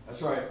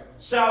 That's right.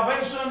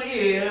 Salvation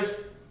is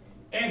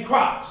in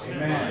Christ.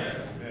 Amen.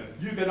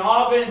 You can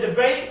argue and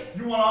debate.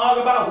 You want to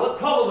argue about what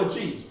color was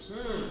Jesus.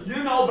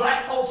 You know,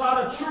 black folks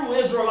are the true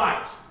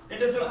Israelites. And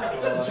listen, let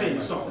me tell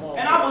you something.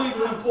 And I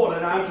believe it's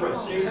important I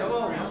address it.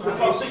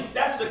 Because see,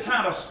 that's the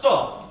kind of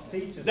stuff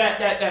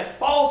that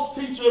false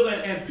teachers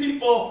and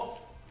people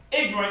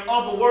ignorant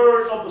of the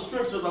word of the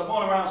scriptures are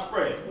going around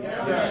spreading.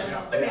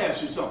 Let me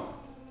ask you something.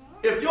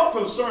 If your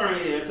concern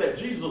is that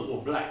Jesus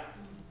was black,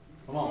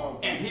 Come on.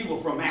 and he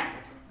was from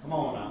Africa, Come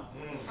on now.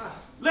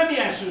 let me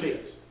ask you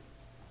this.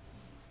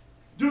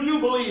 Do you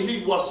believe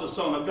he was the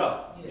Son of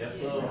God?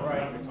 Yes, sir.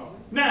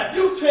 Now, if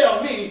you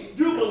tell me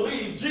you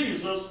believe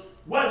Jesus,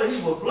 whether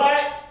he was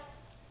black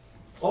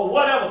or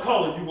whatever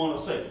color you want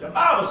to say, the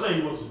Bible says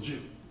he was a Jew.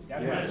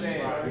 That's what it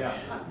says. Yeah.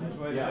 That's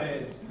what it Yeah.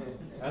 says.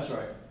 That's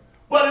right.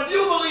 But if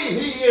you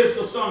believe he is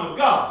the Son of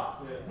God,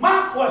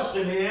 my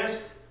question is,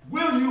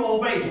 will you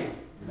obey him?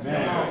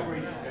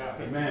 Amen.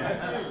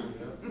 Amen.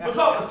 Because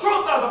the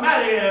truth of the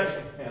matter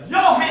is,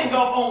 y'all hang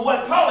up on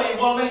what color he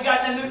was, ain't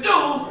got nothing to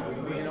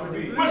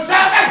do with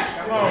salvation.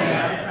 Come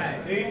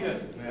on. Teach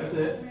us. That's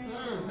it.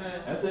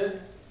 That's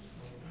it.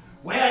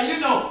 Well, you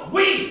know,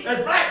 we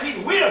as black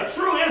people, we are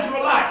true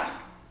Israelites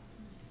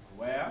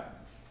Well,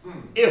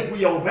 if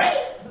we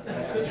obey.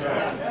 That's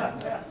right.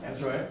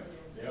 That's right.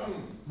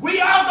 We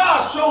are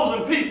God's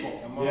chosen people.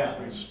 come on.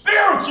 Yeah.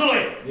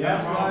 Spiritually.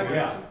 Yeah.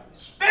 Yeah.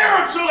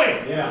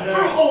 Spiritually. Yeah.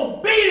 Through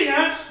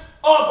obedience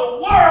of the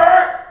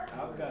word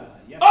Oh, God.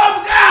 Yes.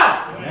 of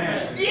God.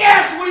 Amen.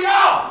 Yes, we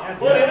are. Yes,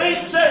 But sir. it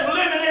ain't just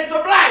limited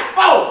to black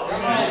folks.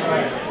 That's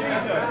right.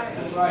 Teach us.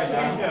 That's right.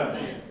 Teach Now. us.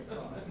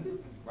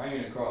 Bring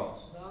it across.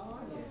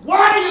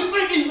 Why do you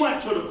think he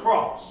went to the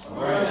cross?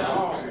 All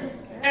right.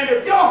 And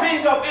if y'all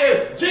hang up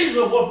if Jesus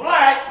was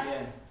black,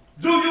 Yeah.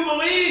 do you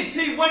believe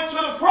he went to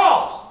the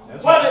cross?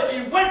 That's Well, right.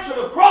 if he went to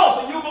the cross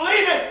and you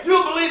believe it,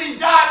 you believe he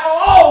died for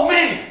all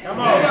men. Come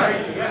on.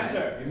 Yeah. Yes,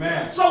 sir.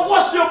 Amen. So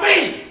what's your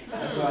beef?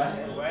 That's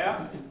right.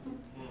 Well,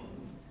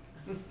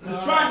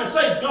 You're trying to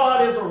say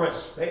God is a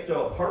respecter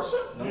of person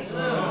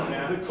come on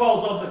now.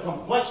 because of the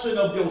complexion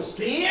of your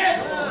skin?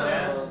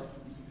 Yeah.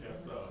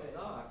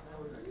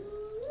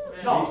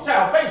 No,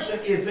 salvation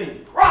is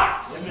in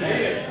Christ.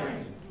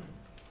 Amen.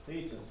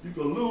 Teach us. You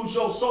can lose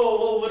your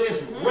soul over this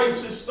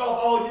racist stuff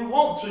all you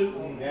want to.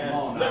 Come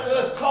on now.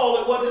 Let's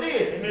call it what it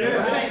is.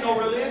 Yeah. It ain't no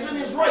religion,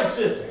 it's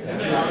racism.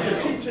 That's right. You're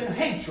teaching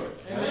hatred.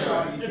 That's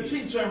right. You're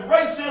teaching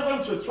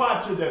racism to try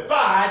to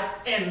divide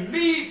and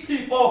lead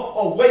people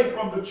away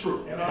from the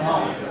truth. Come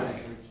on.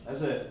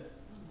 That's it.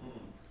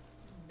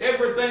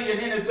 Everything and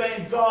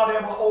anything God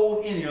ever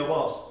owed any of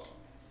us,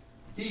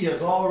 he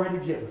has already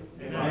given.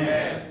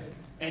 Amen.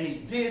 And he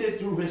did it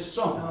through his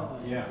son,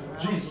 Yeah.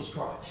 Jesus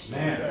Christ.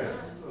 Man.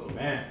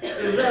 Man.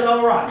 Is that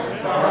all right?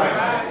 That's all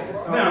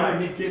right. Now let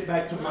me get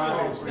back to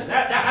my business.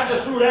 I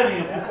just threw that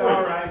in for That's free.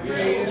 all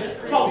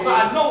right. Folks,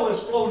 I know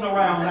it's floating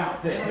around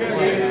out there.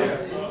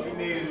 We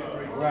need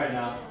it. Right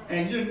now.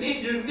 And you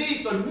need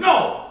to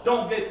know,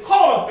 don't get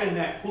caught up in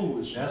that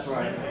foolishness. That's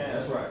right.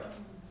 That's right.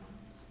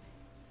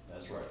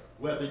 That's right.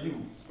 Whether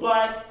you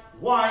black,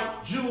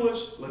 white,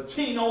 Jewish,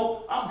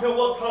 Latino, I don't care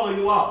what color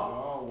you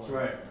are. That's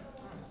right.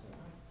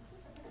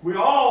 We're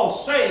all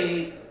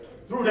saved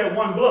through that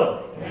one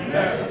blood.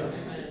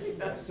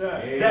 Yes,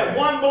 sir. That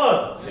one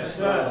blood. Yes,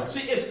 sir.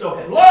 See, it's the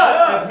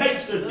blood that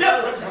makes the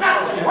difference,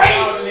 not the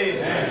race.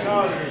 That's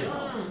all it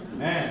is.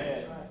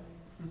 Man.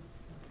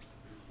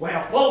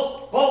 Well,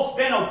 folks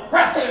been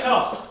oppressing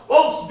us.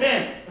 Folks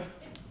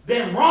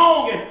been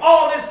wrong and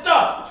all this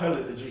stuff. Tell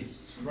it to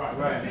Jesus. Right.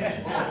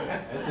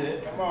 That's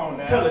it. Come on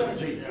now. Tell it to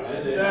Jesus.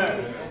 That's Yes, it.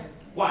 sir.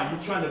 Why, you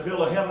trying to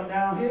build a heaven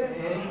down here?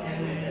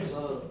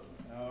 Oh,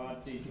 I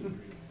teach you.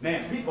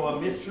 Man, people are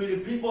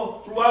mistreated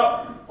people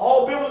throughout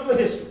all biblical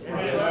history.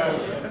 Yes,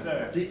 sir. Yes,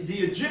 sir. The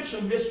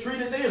Egyptians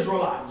mistreated the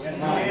Israelites. Yes,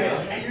 Come on,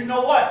 sir. And you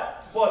know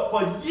what?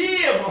 For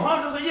years, for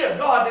hundreds of years,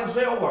 God didn't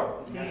say a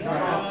word. Come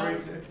on,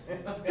 preacher.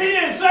 He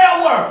didn't say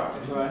a word.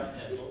 That's right.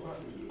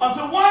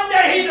 Until one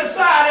day he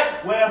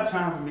decided, well,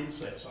 time for me to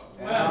say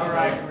something. All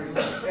right,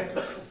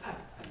 preacher.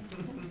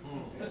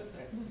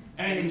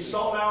 And he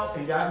sought out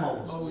and got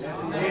Moses.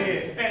 Yes, he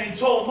did. And he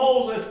told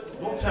Moses,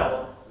 go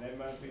tell him. Let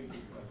my people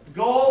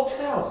go. Go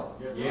tell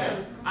him. Yeah.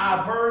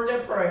 I've heard their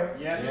prayer.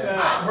 Yes, Yeah.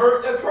 sir. I've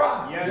heard their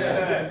cry. Yes,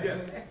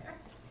 sir.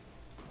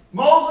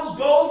 Moses,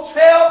 go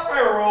tell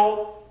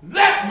Pharaoh,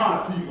 let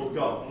my people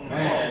go.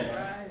 Man.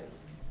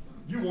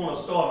 You want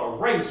to start a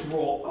race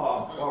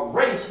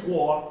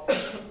war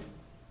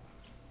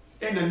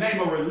in the name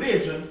of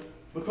religion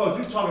because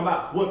you're talking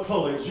about what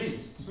color is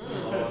Jesus.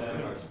 Lord have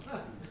mercy.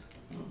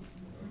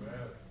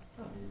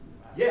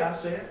 Yeah, I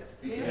said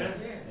it. Yeah.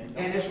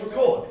 And it's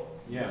recorded.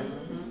 Yeah.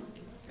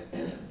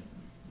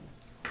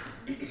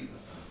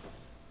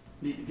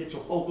 Need to get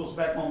your focus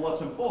back on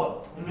what's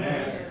important.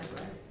 Man.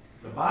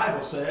 The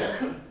Bible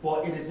says,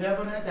 for it is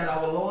evident that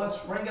our Lord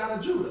sprang out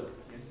of Judah.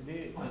 Yes, he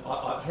did.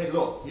 Hey,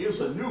 look,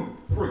 here's a new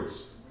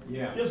priest.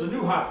 Yeah. Here's a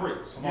new high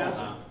priest Come on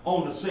now.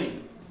 on the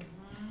scene.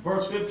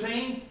 Verse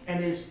 15,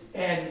 and it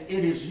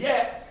is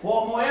yet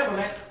far more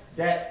evident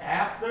that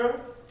after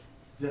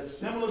the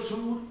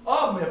similitude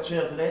of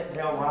Melchizedek,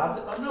 there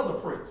arises another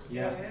priest,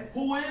 Yeah.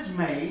 who is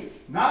made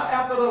not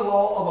after the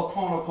law of a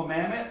carnal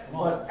commandment,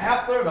 but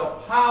after the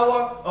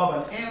power of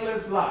an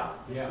endless life.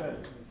 Yeah.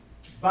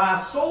 By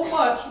so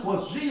much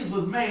was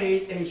Jesus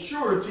made a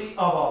surety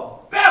of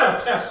a better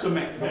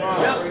testament. Yes,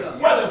 sir.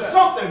 Whether Yes, sir.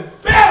 something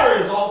better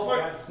is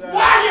offered, Yes, sir.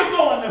 why are you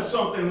going to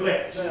something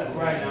less?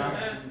 Right now.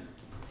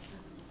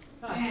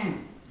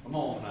 Come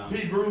on now.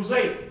 Hebrews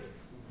 8.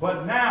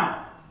 But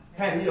now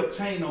had he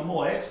obtained a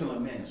more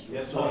excellent ministry.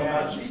 Yes, Talking sir.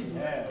 about Jesus.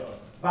 Yeah.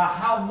 By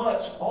how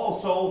much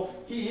also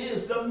he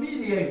is the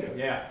mediator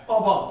Yeah.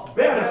 of a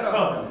better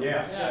covenant,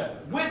 Yeah.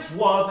 which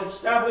was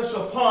established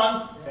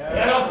upon Yeah.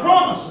 better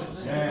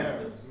promises. Yeah.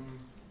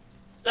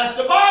 That's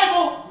the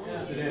Bible.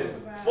 Yes, it is.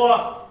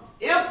 For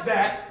if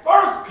that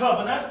first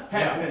covenant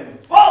had Yeah. been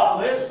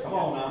faultless, Come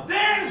on now.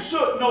 then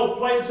should no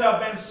place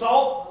have been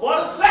sought for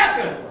the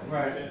second.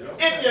 Right.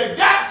 If you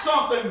got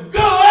something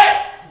good,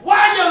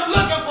 why you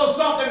looking for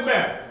something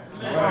better?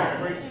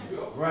 Right.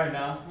 Right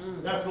now.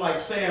 That's like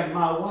saying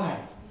my wife,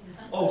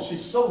 oh,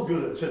 she's so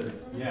good to me.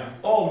 Yeah.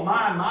 Oh, my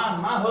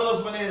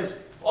husband is,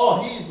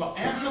 oh, he's my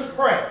answer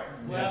prayer.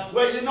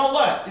 Well, you know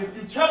what? If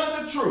you're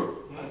telling the truth,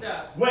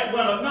 when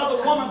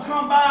another woman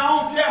come by, I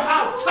don't care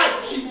how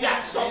tight she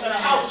got something or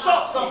how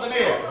short something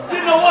is.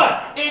 You know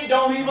what? It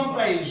don't even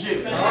faze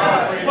you.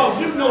 Because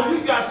you know you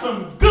got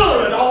some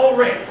good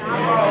already.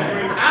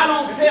 I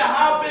don't care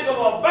how big of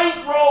a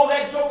bankroll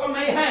that joker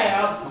may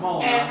have Come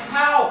on, and man.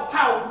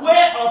 how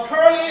wet or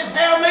curly his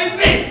hair may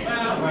be.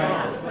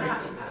 Right.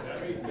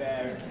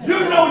 You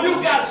know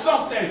you got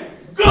something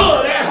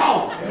good at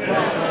home.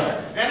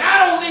 And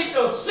I don't need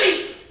to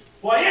seek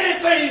for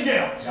anything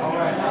else. All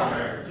right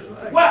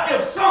now. Well,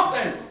 if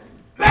something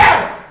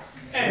better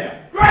and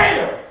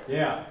greater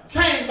Yeah.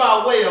 came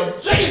by way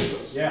of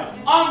Jesus Yeah.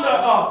 under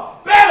a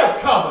better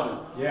covenant,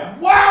 Yeah.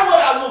 why would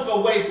I look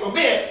away from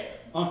it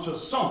unto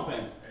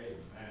something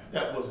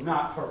that was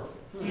not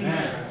perfect?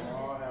 Man.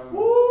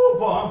 Woo,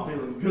 boy, I'm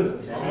feeling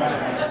good. All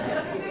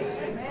right.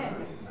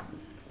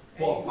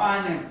 For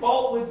finding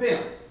fault with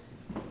them,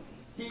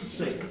 he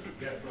said,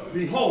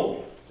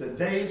 behold, the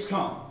days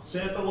come,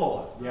 said the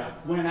Lord, Yeah.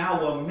 when I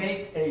will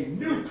make a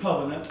new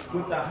covenant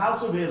with the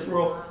house of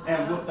Israel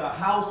and with the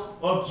house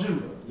of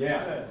Judah. Yeah.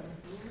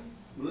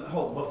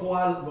 Hold, before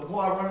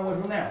I run away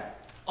from that,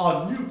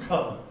 a new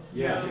covenant,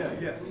 Yeah.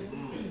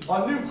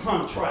 a new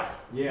contract,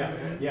 Yeah.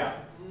 Yeah.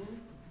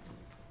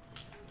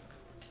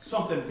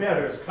 something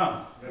better is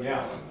coming,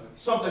 Yeah.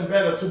 something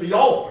better to be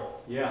offered.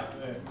 Yeah.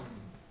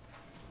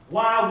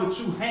 Why would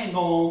you hang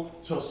on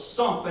to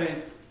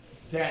something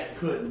that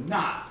could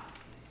not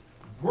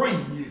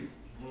bring you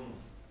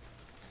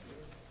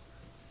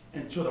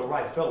into the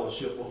right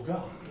fellowship with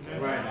God?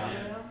 Right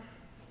now.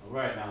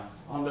 Right now.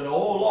 Under the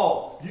old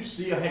law, you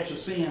still had your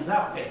sins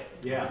out there.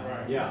 Yeah.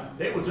 Yeah.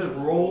 They would just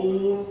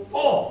roll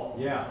forward.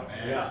 Yeah.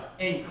 Yeah.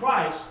 In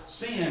Christ,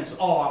 sins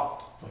are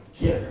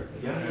forgiven.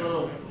 Yes,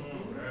 sir.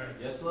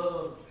 Yes,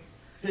 sir.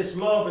 His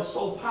love is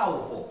so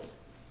powerful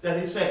that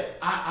he said,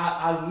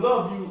 I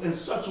love you in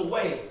such a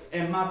way,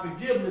 and my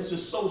forgiveness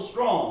is so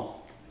strong,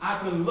 I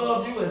can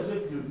love you as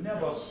if you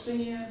never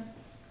sinned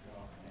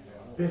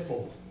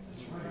before.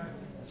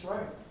 That's right.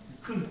 You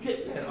couldn't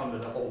get that under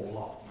the old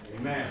law.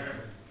 Amen.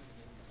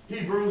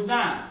 Hebrews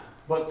 9,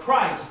 but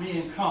Christ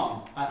being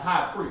come a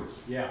high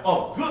priest Yeah.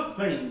 of good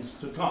things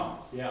to come,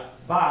 Yeah.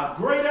 by a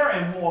greater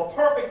and more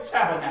perfect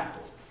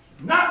tabernacle,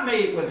 not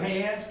made with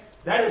hands,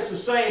 that is to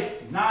say,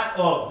 not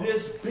of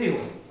this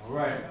building, All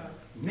right.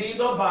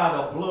 neither by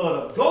the blood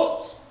of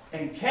goats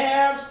and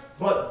calves,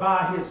 but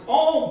by his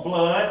own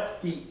blood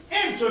he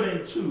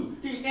entered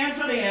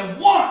in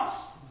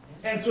once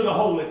into the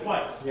holy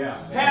place, Yeah.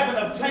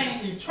 having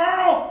obtained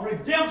eternal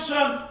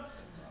redemption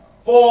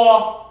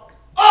for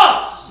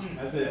us.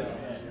 That's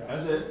it.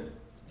 That's it.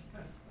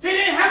 He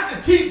didn't have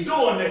to keep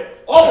doing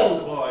it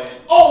over and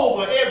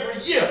over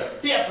every year.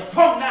 He had to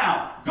come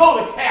now,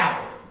 go to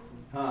Calvary.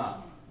 Huh.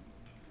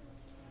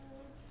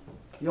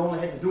 He only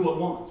had to do it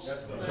once.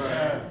 That's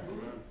right.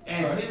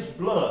 And Right. his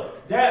blood,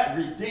 that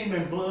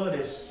redeeming blood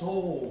is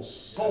so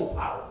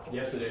powerful.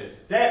 Yes, it is.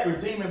 That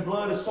redeeming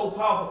blood is so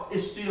powerful,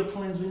 it's still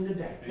cleansing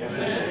today. Yes,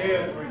 it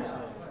is.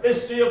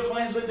 It's still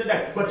cleansing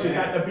today. But you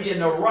got to be in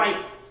the right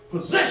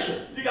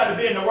position. You got to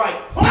be in the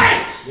right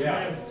place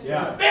Yeah. to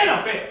Yeah.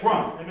 benefit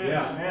from it.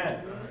 Yeah.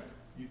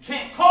 You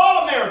can't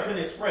call American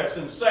Express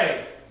and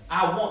say,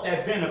 I want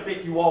that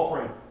benefit you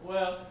offering.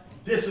 Well,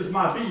 This is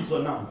my Visa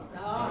number.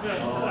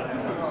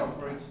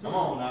 Come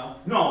on now.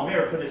 No,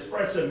 American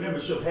Express and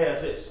membership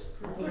has its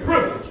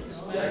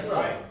privileges. That's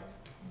right.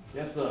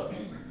 Yes, sir.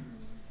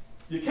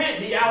 You can't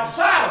be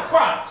outside of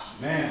Christ.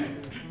 Man.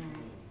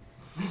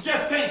 You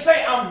just can't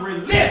say I'm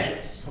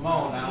religious Come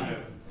on now.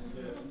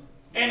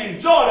 and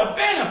enjoy the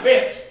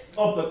benefits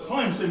of the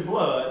cleansing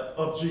blood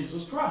of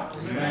Jesus Christ.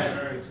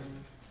 Amen.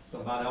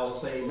 Somebody ought to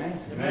say amen.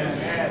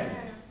 Amen.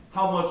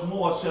 How much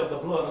more shall the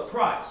blood of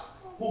Christ,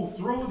 who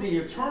through the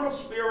eternal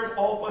Spirit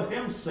offered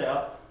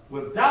himself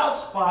without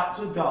spot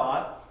to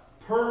God,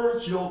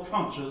 purge your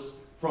conscience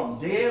from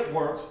dead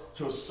works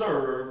to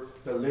serve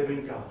the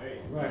living God.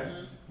 Right.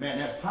 Man,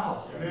 that's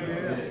power.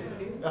 Yes.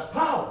 That's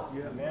power.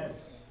 Amen.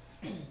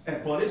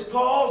 And for this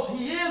cause,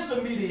 he is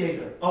the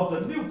mediator of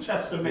the New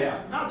Testament.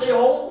 Yeah. Not the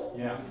old.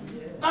 Yeah.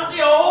 Not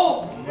the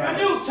old. Yeah. The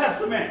New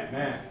Testament.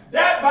 Man.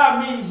 That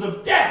by means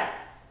of death,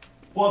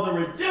 for the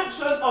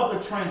redemption of the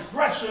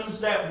transgressions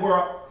that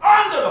were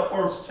under the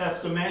first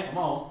testament, Come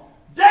on.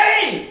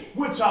 they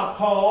which are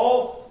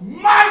called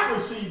might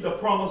receive the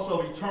promise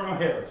of eternal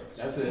heritage.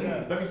 That's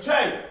it. Let me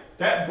tell you,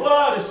 that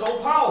blood is so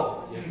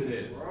powerful Yes, it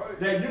is.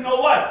 that you know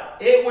what?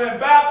 It went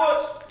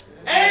backwards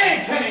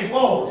and came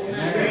forward.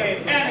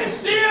 Amen. And it's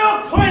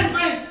still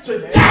cleansing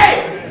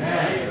today.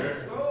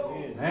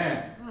 Man.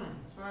 Man.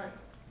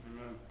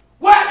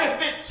 What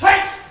if it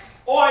takes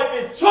or if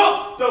it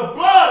took the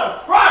blood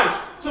of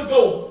Christ to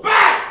go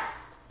back?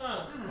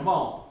 Come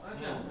on.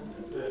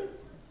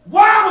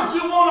 Why would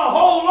you want to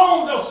hold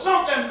on to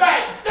something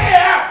back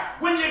there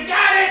when you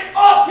got it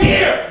up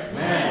here?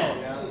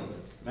 Man.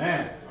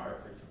 Man.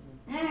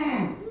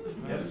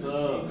 Yes,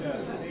 sir.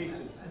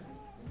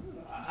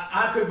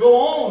 I could go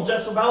on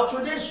just about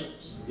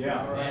traditions,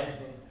 Yeah.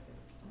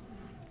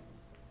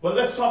 but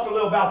let's talk a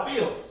little about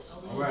feelings.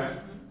 All right.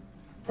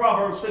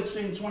 Proverbs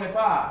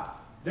 16:25.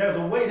 There's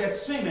a way that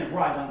seemeth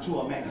right unto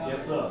a man,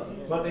 Yes, sir.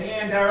 but the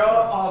end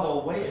thereof are the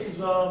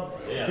ways of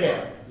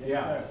death.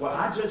 Yeah. Well,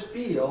 I just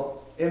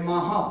feel in my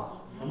heart.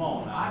 Come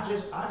on now.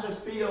 I just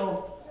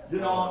feel, you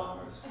know,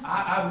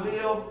 I've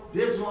lived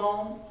this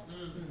long,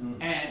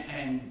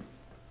 and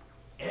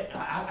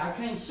I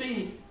can't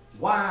see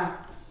why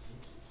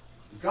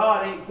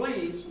God ain't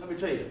pleased. Let me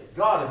tell you,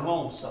 God is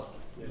long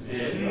suffering. Yes,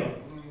 it is.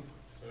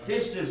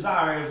 His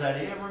desire is that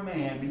every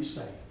man be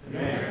saved,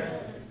 Amen.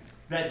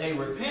 that they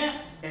repent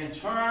and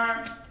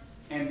turn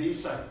and be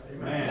saved.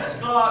 Amen. That's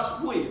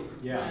God's will.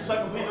 Yeah.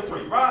 2 Peter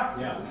 3, right?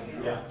 Yeah.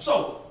 Yeah.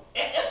 So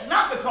it's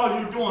not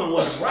because you're doing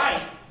what's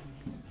right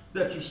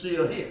that you're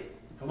still here.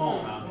 Come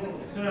on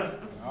now.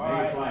 All Make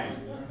right. it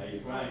plain. Make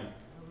it plain.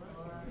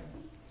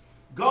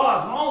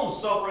 God's long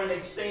suffering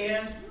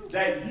extends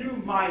that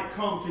you might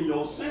come to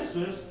your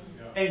senses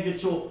and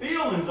get your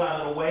feelings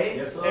out of the way,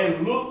 Yes, sir.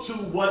 and look to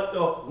what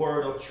the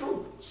word of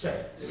truth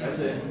says. That's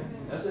it.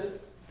 That's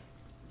it.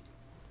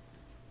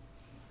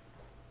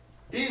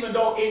 Even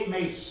though it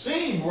may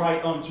seem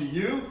right unto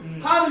you,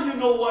 how do you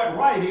know what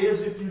right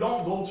is if you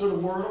don't go to the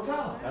word of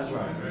God? That's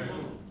right.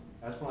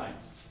 That's plain.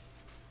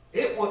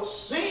 It would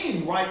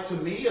seem right to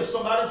me if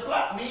somebody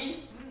slapped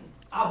me,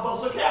 I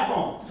bust a cap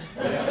on.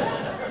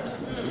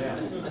 Yeah.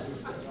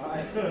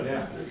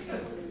 Yeah.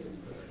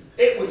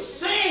 It would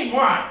seem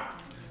right.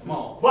 Come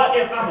on. But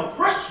if I'm a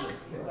Christian,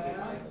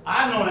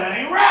 I know that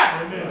ain't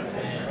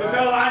right. Because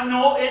I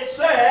know it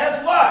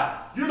says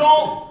what? You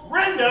don't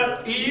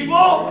render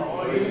evil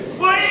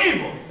for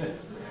evil.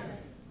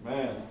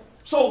 Man.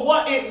 So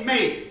what it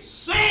may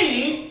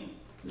seem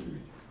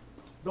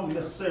don't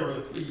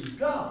necessarily please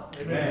God.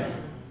 Amen.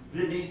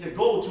 You need to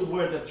go to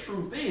where the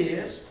truth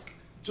is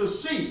to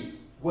see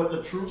what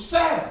the truth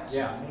says.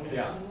 Yeah.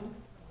 Yeah.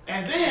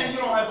 And then you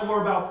don't have to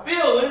worry about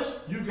feelings.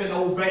 You can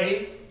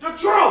obey the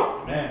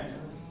truth. Man.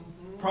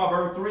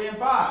 Proverbs 3 and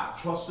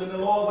 5. Trust in the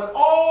Lord with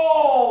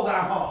all thy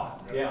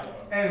heart, Yeah.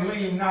 and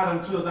lean not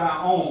unto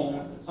thy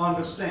own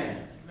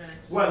understanding.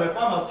 Well, if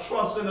I'm a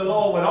trust in the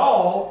Lord with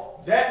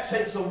all, that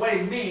takes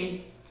away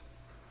me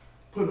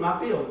putting my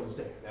feelings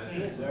there. That's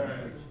it.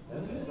 Sir.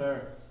 That's it.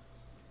 Sir.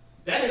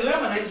 That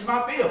eliminates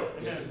my feelings.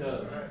 Yes, it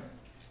does.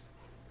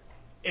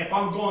 If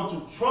I'm going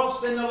to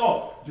trust in the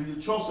Lord, do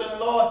you trust in the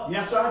Lord?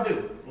 Yes, I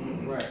do.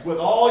 Right. With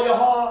all your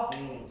heart?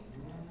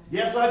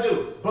 Yes, I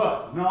do.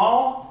 But,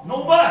 no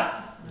but.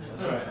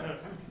 That's right.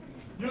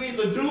 You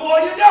either do or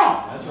you don't.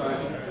 That's right.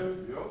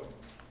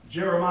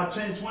 Jeremiah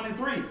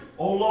 10:23.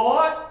 O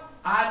Lord,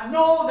 I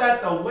know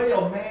that the way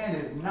of man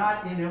is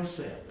not in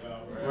himself.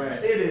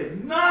 Right. It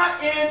is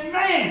not in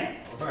man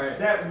Right.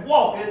 that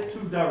walketh to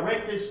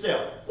direct his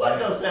step. What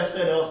does that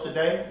say to us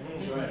today?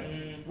 That's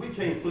right. We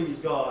can't please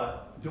God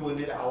doing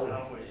it our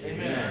way.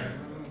 Amen.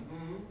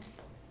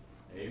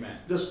 Amen.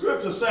 The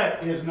scripture said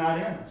it's not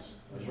in us.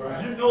 That's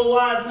right. You know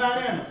why it's not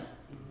in us?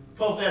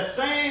 Because that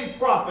same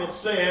prophet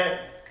said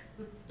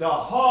the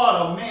heart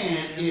of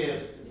man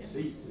is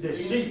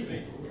deceitful,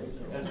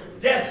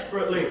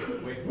 desperately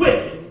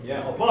wicked,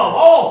 Yeah. above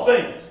all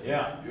things.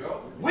 Yeah.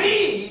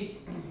 We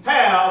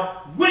have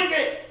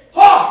wicked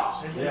hearts.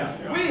 Yeah.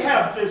 We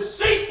have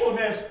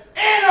deceitfulness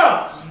in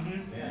us.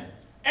 Yeah.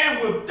 And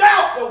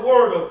without the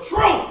word of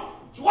truth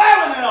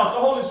dwelling in us, the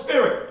Holy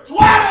Spirit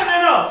dwelling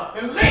in us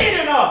and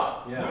leading us,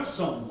 Yeah. we're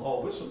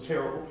some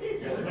terrible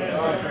people. That's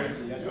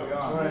right.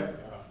 That's right.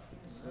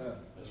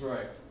 That's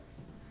right.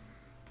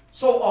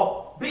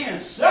 So being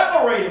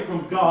separated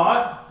from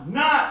God,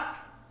 not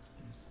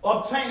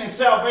obtaining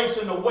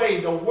salvation the way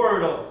the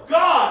word of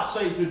God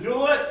say to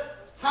do it,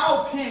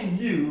 how can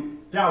you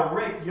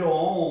direct your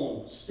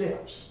own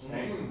steps?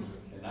 And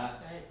I.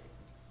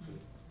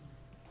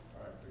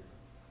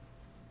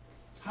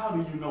 How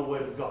do you know where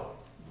to go?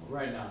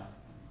 Right now.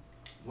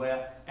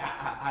 Well,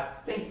 I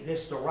think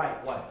this the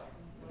right way.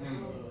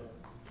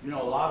 You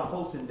know, a lot of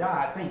folks have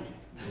died thinking.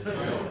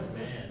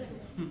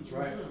 That's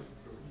right.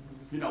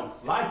 You know,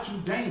 life too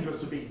dangerous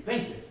to be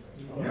thinking.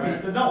 You Right.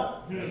 need to know.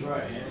 That's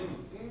right.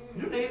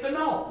 You need to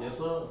know. Yes,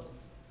 sir.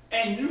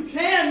 And you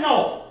can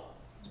know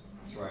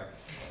That's right.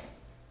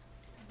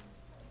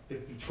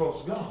 if you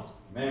trust God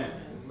Man.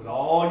 with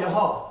all your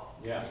heart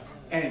Yeah.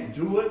 and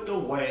do it the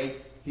way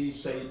He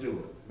say do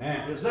it.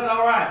 Man. Is that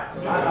all right?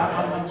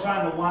 I'm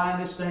trying to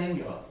wind this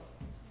thing up.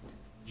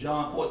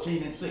 John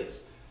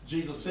 14:6.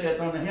 Jesus said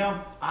unto him,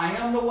 I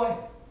am the way,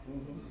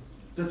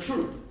 the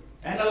truth,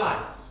 and the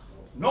life.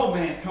 No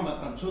man cometh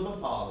unto the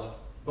Father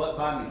but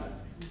by me.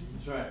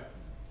 That's right.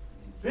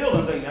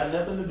 Feelings ain't got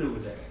nothing to do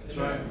with that. That's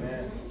right,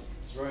 man.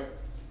 That's right.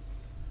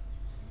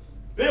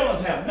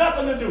 Feelings have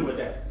nothing to do with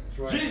that. That's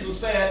right. Jesus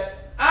said,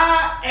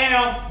 I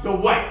am the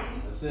way.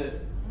 That's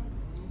it.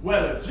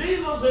 Well, if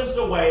Jesus is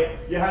the way,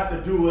 you have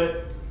to do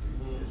it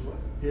His way.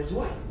 His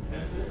way.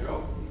 That's it,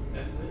 bro.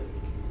 That's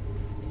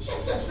it. It's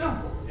just that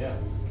simple. Yeah.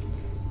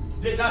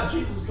 Did not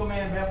Jesus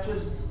command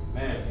baptism?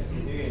 Man.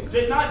 He did.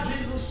 Did not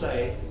Jesus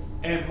say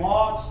in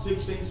Mark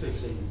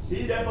 16:16,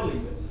 he that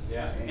believeth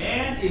Yeah.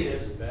 and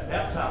is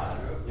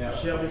baptized Yeah.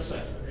 shall be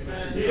saved.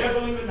 He that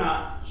believeth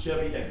not shall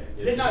be damned.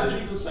 Yes, Did not he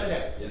did. Jesus say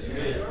that? Yes,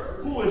 he did.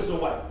 Who is the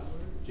way?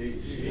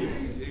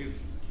 Jesus.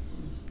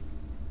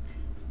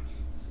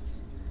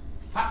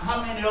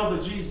 How many other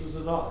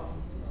Jesuses are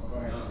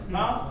there?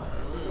 Huh?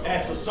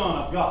 As the Son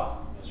of God.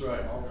 That's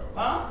right.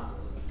 Huh?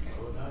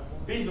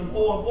 Ephesians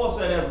 4:4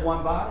 said there's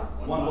one body,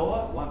 one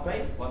Lord, one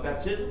faith, one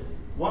baptism,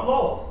 one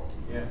Lord.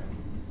 Yeah.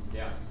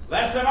 Yeah.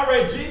 Last time I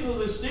read, Jesus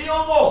is still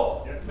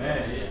Lord.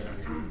 Man.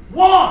 Yeah.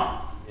 One.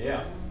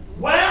 Yeah.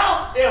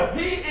 Well, if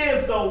He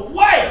is the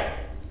way,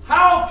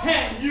 how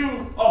can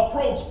you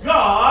approach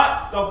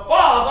God, the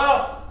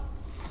Father,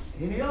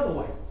 any other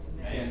way?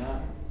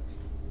 Man.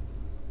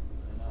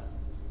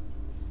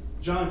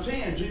 John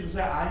 10, Jesus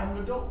said, I am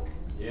the door.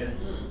 Yeah.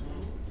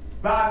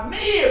 By me,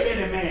 if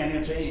any man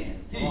enter in,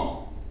 he Come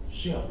on.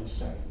 shall be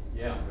saved.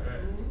 Yeah.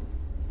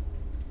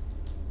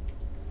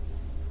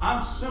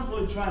 I'm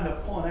simply trying to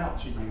point out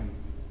to you,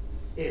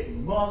 it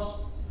must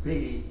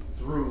be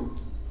through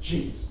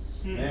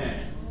Jesus.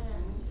 Man.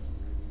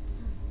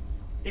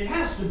 It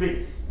has to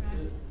be.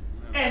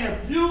 And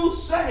if you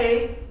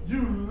say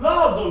you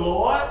love the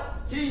Lord,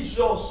 He's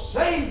your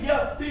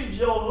Savior, He's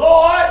your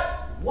Lord,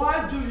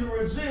 why do you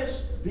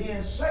resist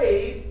being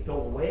saved the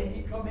way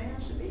He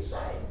commands to be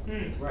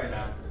saved? Right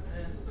now.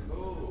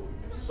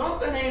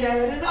 Something ain't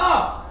adding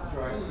up. That's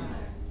right.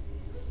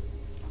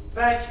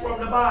 Facts from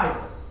the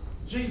Bible.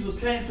 Jesus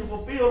came to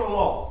fulfill the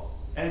law.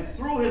 And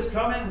through His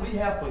coming, we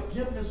have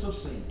forgiveness of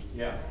sins.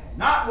 Yeah.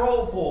 Not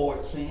roll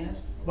forward sins,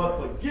 but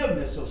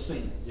forgiveness of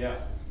sins. Yeah.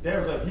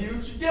 There's a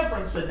huge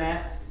difference in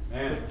that.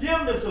 Man.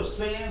 Forgiveness of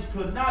sins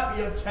could not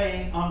be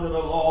obtained under the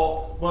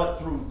law, but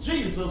through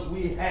Jesus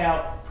we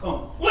have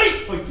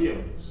complete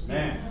forgiveness.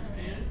 Man.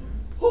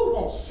 Who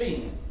wants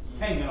sin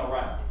hanging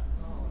around?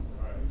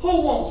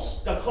 Who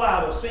wants the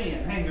cloud of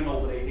sin hanging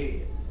over their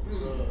head?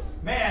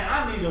 Man,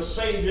 I need a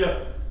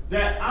Savior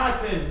that I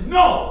can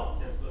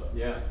know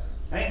Yeah.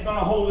 ain't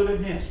gonna hold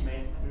it against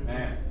me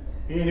Man.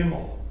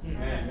 anymore.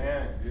 Man.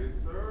 Yes,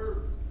 sir.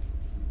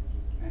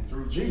 And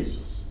through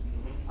Jesus,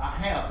 I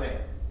have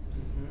that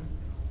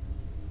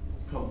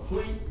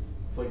complete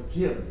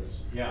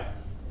forgiveness. Yeah.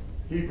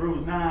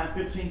 Hebrews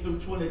 9:15 through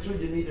 22,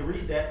 you need to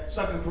read that.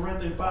 2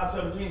 Corinthians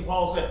 5:17,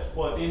 Paul said,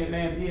 well, if any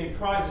man be in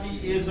Christ,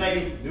 he is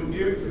a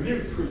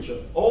new creature.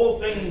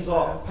 Old things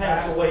are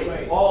passed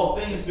away. All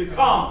things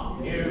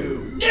become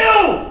New. new.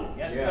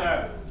 Yes, Yeah.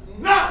 sir.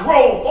 Not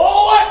roll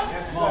forward.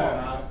 Yes, Come on sir.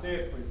 now. That's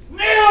it,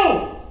 preacher.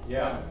 New.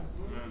 Yeah.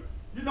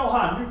 You know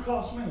how a new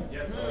car smells?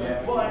 Yes, sir.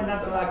 Yeah. Boy, ain't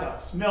nothing like a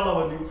smell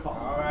of a new car.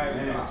 All right.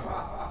 Man.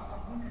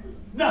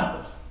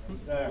 Nothing. Yes,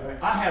 sir.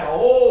 I had an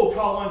old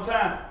car one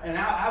time, and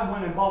I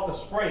went and bought the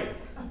spray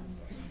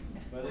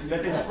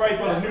that they spray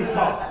for the new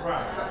car.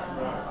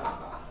 Right.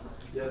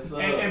 Yes,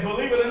 sir. And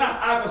believe it or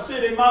not, I could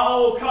sit in my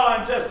old car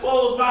and just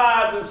close my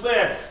eyes and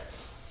say,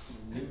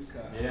 New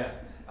car. Yeah.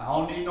 I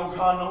don't need no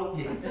car note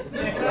yet.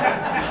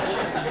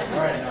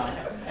 Right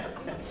now.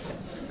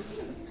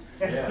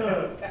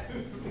 Yeah.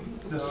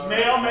 The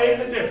smell made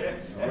the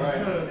difference.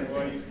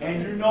 Right.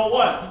 And you know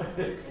what?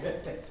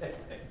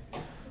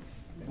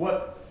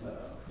 What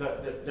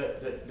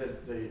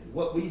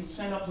what we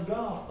send up to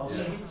God, a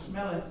sweet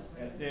smelling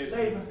That's it.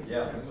 savor,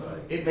 Yeah.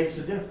 it makes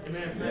a difference.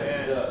 Yes,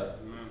 it does.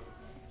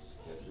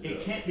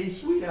 It can't be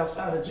sweet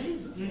outside of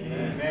Jesus.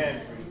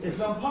 Amen. It's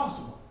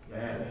impossible.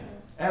 Man.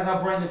 As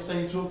I bring this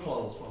thing to a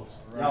close, folks,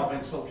 y'all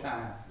been so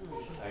kind.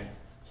 Thank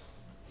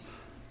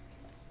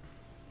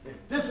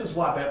This is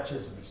why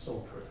baptism is so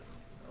critical.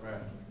 you.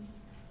 Right.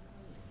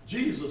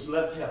 Jesus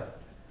left heaven,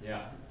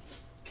 Yeah.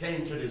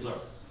 came to this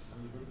earth.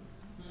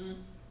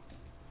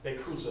 They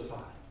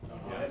crucified.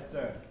 Yes,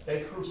 sir.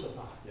 They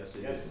crucified. Yes,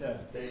 it Yes, is. sir.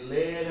 They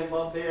led him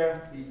up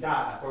there. He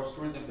died. 1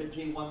 Corinthians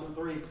 15, 1 through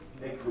 3.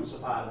 They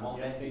crucified him on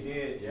Yes, that they day.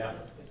 did. Yeah.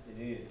 Yes,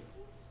 they did.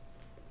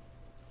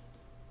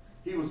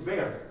 He was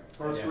buried.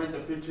 1 Yeah.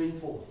 Corinthians 15,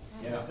 4.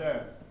 Yes,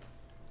 sir.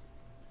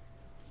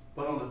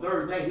 But on the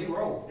third day, he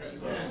rose.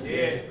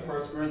 Yeah.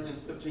 1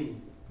 Corinthians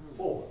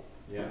 15:4.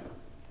 Yeah.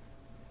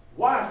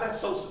 Why is that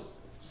so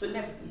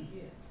significant?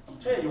 I'll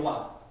tell you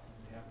why.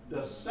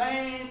 The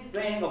same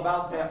thing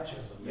about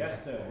baptism.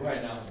 Yes, sir.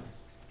 Right now.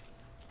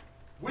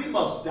 We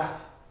must die.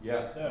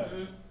 Yeah.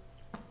 Sir.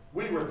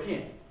 We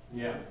repent.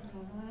 Yeah.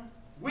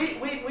 We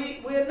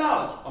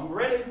acknowledge. I'm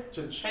ready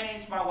to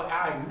change my way.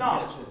 I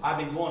acknowledge I've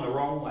been going the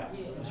wrong way.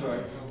 That's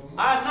right.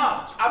 I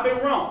acknowledge I've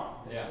been wrong.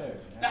 Yeah. Sir.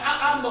 Now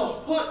I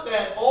must put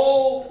that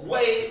old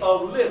way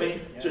of living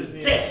to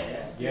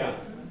death. Yeah.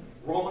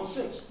 Romans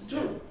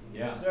 6:2.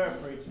 Yeah. Sir,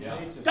 preacher. Yeah.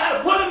 Teach us. Got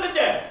to put him to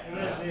death.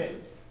 That's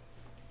it.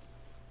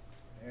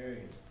 There he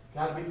is.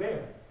 Got to be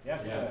buried.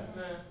 Yes, Yeah.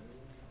 sir.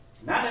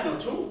 Not in a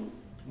tomb.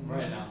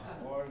 Right now.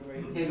 More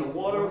great. In the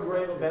water of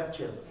grave of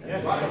baptism.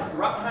 Yes, right, sir.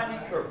 right behind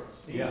these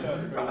curtains. Teach Yeah. us, Right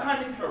preacher.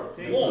 behind these curtains.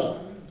 Teach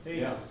Warm. us. Teach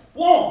Yeah. us.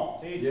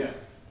 Warm. Teach Yeah. us.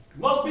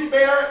 Must be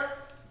buried.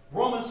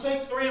 Romans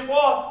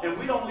 6:3-4. And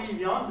we don't leave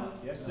yonder.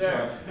 Yes, That's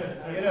sir.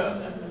 Get up.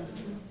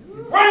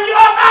 Bring you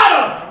up out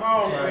of Come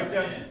on, That's right.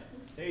 preacher.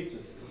 Teach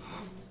us.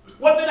 it.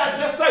 What did I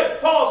just say?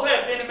 Paul said,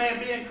 if any man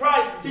be in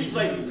Christ, he's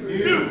a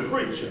new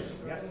creature.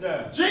 Yes,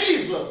 sir.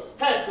 Jesus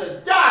had to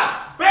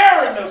die,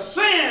 bearing the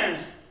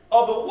sins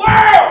of the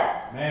world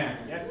Man.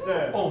 Yes,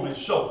 sir. on his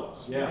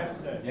shoulders. Yeah.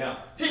 Yes, sir. Yeah.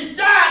 He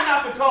died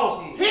not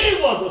because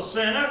he was a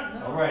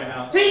sinner. All right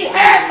now. He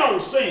had no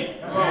sin,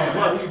 Amen.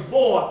 but he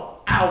bore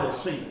our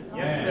sin.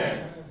 Yes,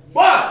 sir.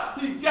 But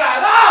he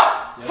got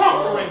out Yes,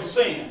 conquering sir.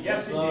 sin.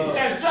 Yes, he Yes, did. sir.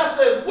 And just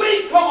as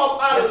we come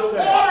up out of Yes, the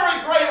sir.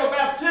 watery grave of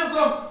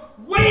baptism,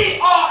 we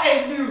are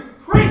a new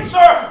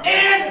creature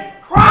in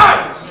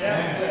Christ.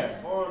 Yes, sir.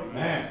 Born again.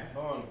 Man.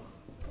 Born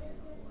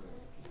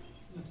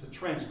The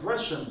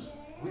transgressions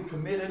we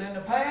committed in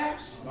the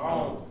past, again.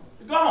 Gone.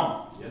 they're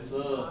gone. Yes,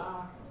 sir.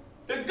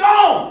 They're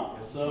gone.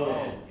 Yes,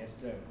 sir. Yes,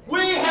 sir.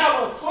 We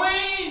have a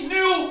clean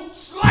new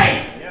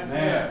slate. Yes, Man.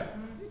 sir.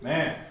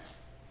 Man.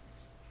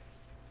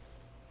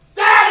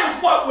 That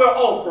is what we're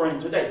offering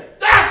today.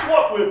 That's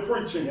what we're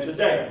preaching Yes,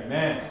 today.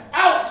 Man.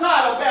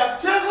 Outside of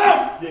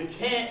baptism, you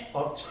can't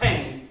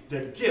obtain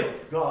the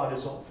gift God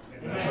is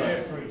offering. That's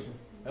it, preacher.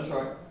 That's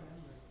right.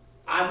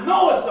 I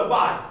know it's the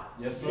Bible.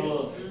 Yes, sir.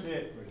 That's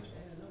it, preacher.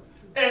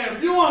 And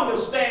if you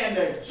understand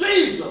that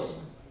Jesus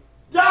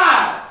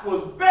died,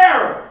 was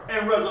buried,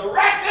 and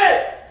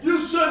resurrected, you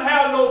shouldn't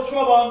have no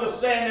trouble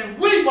understanding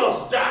we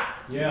must die.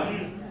 Yeah.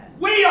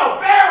 We are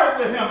buried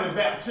with him in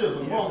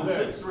baptism, Yes, Romans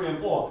sir.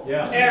 6:3-4.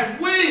 Yeah. And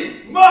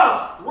we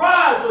must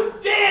rise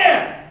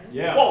again,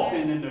 Yeah.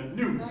 walking in the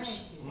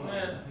newness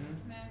Amen.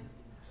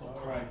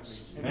 of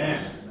Christ.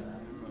 Man.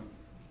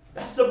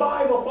 That's the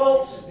Bible,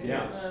 folks.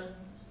 Yeah.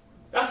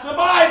 That's the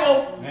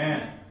Bible.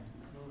 Man.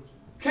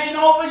 Can't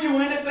offer you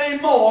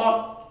anything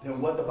more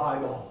than what the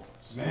Bible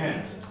offers.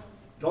 Man.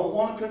 Don't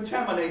want to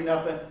contaminate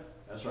nothing.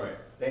 That's right.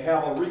 They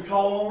have a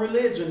recall on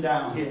religion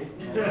down here.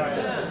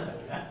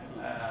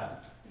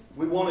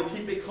 We want to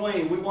keep it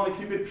clean. We want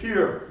to keep it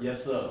pure.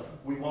 Yes, sir.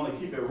 We want to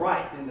keep it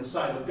right in the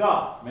sight of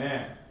God.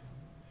 Man.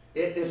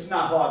 It's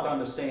not hard to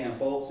understand,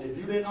 folks. If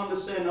you didn't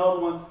understand the other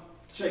one,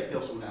 check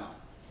this one out.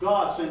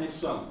 God sent his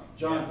son,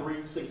 John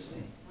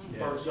 3:16,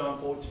 Yeah. 1 John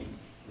 14.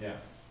 Yeah.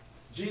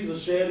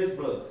 Jesus shed his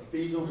blood,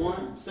 Ephesians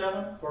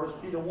 1:7, 1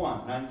 Peter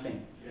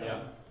 1:19. Yeah.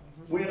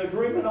 We in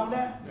agreement on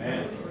that?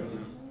 Man.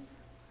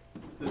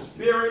 The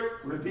Spirit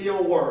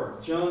revealed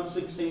word, John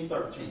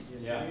 16:13.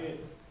 Yeah.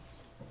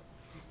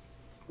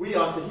 We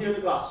are to hear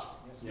the gospel,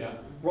 Yeah.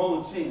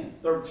 Romans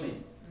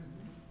 10:13.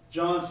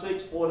 John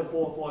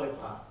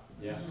 6:44-45.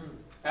 Yeah.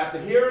 After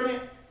hearing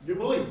it, you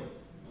believe it.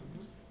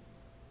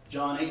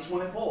 John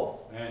 8:24.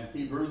 Man.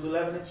 Hebrews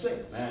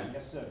 11:6. Man.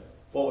 Yes, sir.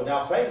 For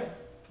without faith,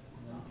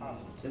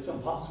 Impossible. it's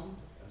impossible.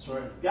 That's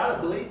right. You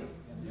gotta believe it.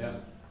 Yeah.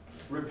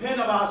 Repent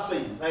of our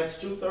sins, Acts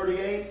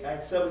 2:38,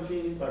 Acts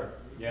 17:30.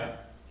 Yeah.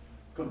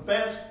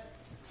 Confess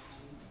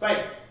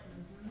faith.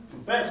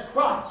 Confess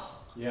Christ.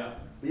 Yeah.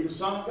 Be the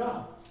Son of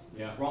God.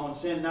 Yeah. Romans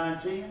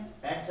 10:9-10,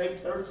 Acts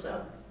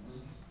 8:37.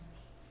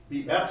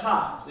 Be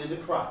baptized into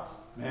Christ.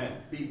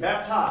 Man. Be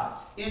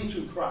baptized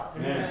into Christ.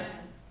 Man.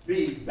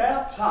 Be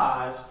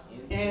baptized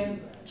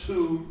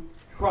into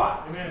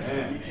Christ.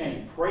 Amen. You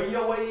can't pray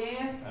your way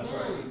in. That's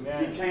right. You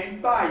Amen.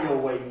 can't buy your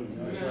way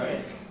in. That's right.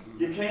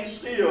 You can't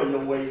steal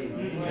your way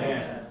in.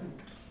 Man.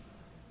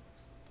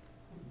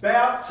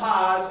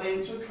 Baptized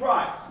into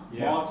Christ.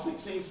 Yeah. Mark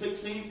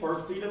 16:16,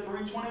 1 Peter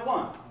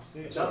 3:21.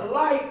 That's it. The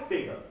light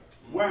figure,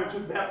 whereunto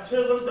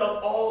baptism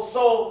doth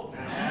also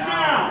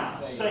now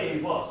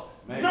save us.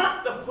 Man.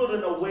 Not the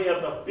putting away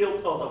of the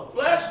filth of the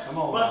flesh, Come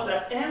on but now.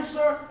 the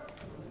answer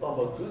of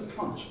a good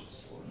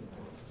conscience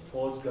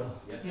towards God.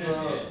 Yes,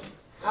 sir.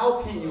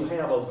 How can you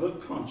have a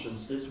good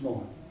conscience this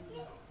morning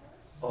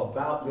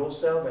about your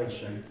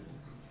salvation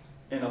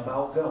and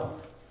about God,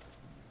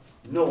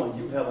 knowing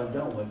you haven't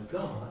done what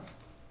God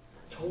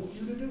told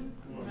you to do?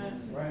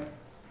 Right.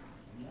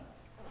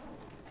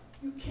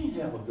 You can't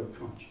have a good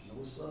conscience.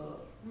 No, sir.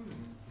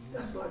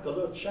 That's like a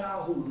little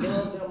child who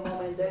loved their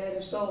mom and dad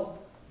and so,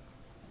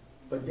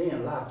 but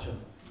then lied to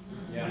them.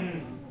 Yeah.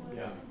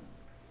 Yeah.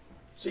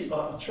 See,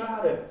 a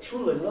child that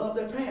truly loves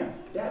their parent,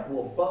 that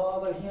will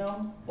bother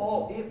him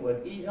or it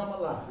would eat him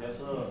alive. Yes,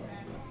 sir.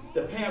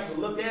 The parents will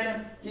look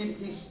at him,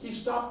 he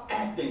stopped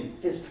acting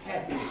his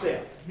happy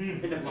self.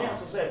 And the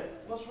parents will say,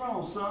 what's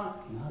wrong, son?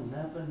 No,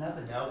 nothing. That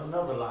was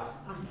another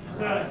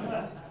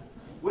lie.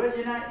 Well,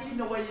 you're not eating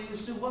the way you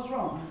used to. What's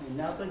wrong?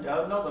 Nothing. That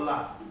was another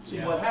lie. See,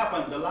 what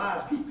happened, the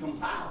lies keep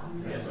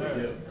compiling. Yes, they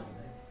do.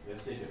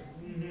 Yes, they do.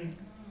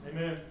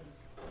 Amen.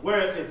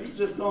 Whereas if he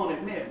just gonna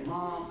admit,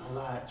 Mom, I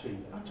lied to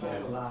you. I told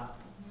a lie.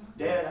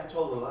 Dad, I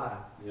told a lie.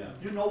 Yeah.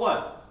 You know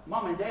what?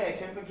 Mom and Dad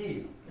can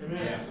forgive.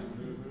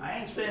 Amen. I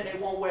ain't saying they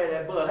won't wear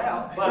that butt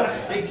out,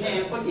 but they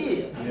can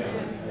forgive.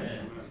 Yeah.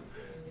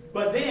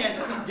 But then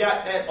he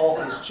got that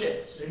off his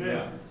chest.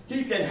 Amen.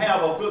 He can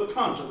have a good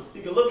conscience.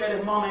 He can look at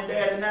his mom and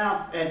daddy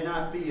now and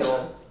not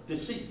feel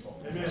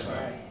deceitful, Amen.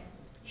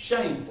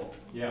 shameful.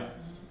 Yeah.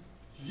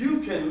 You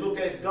can look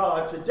at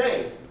God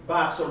today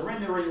by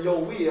surrendering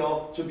your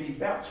will to be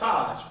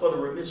baptized for the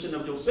remission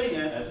of your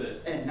sins. That's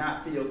it. And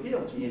not feel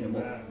guilty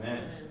anymore.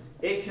 Amen.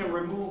 It can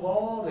remove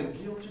all the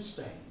guilty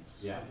stains.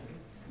 Yeah.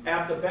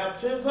 After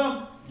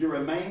baptism, you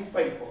remain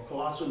faithful.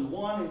 Colossians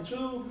 1 and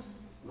 2,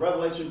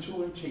 Revelation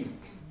 2 and 10.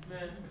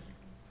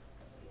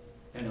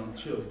 And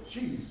until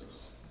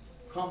Jesus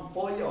come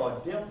for you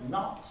or death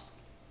knocks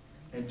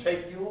and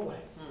take you away,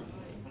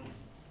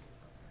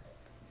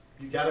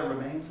 you got to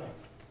remain faithful.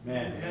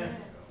 Man.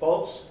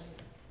 Folks,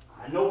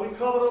 I know we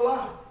covered a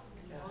lot,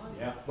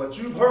 Yeah. but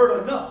you've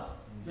heard enough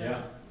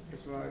Yeah.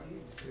 That's right.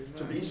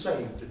 to be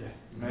saved today.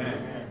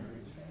 Man.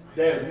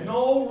 There's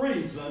no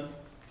reason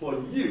for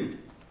you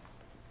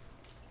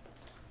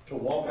to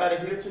walk out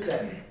of here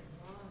today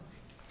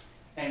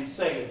and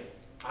say,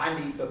 I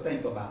need to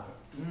think about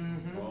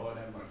it. Lord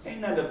have mercy.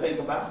 Ain't nothing to think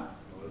about.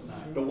 No, it's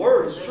not. The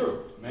word is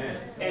true, Man.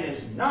 and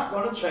it's not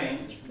going to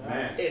change.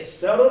 Man. It's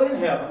settled in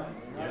heaven,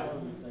 Yeah.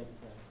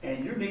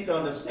 and you need to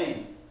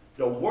understand,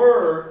 the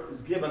word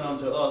is given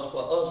unto us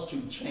for us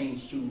to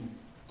change to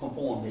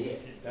conform to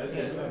it. That's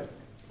it.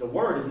 The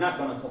word is not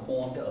going to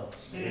conform to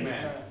us.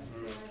 Amen.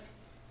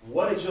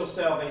 What is your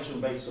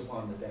salvation based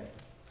upon today?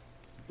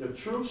 The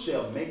truth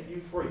shall make you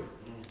free.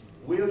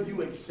 Will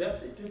you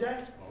accept it today?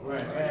 All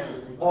right.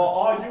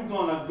 Or are you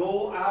going to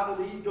go out of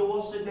these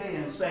doors today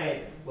and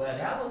say, well,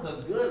 that was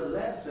a good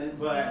lesson,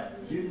 but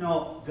you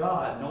know,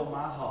 God knows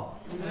my heart.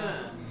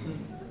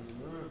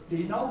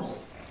 He knows it.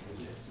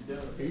 Yes, he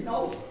does. He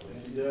knows it.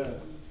 Yes, he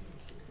does.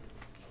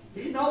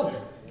 He knows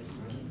it.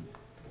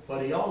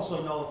 But he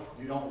also knows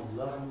you don't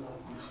love him like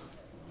you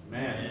say.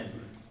 Man.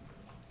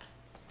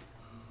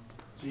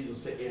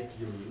 Jesus said, if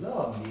you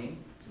love me,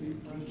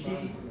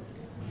 keep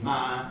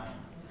my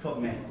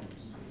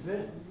commandments. That's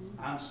it.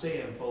 I'm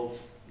saying, folks,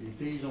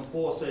 Ephesians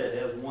 4 said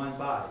there's one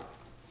body.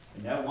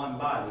 And that one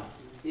body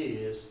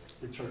is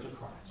the church of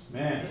Christ.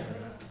 Man.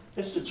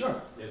 It's the church,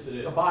 Yes, it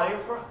is. the body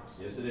of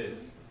Christ. Yes, it is.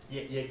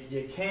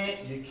 You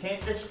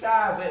can't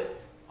disguise it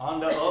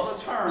under other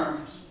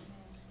terms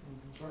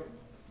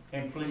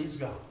and please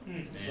God.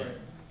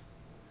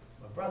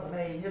 But Brother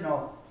May, you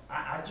know,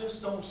 I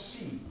just don't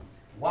see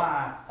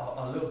why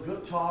a little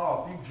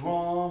guitar, a few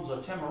drums,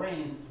 a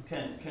tambourine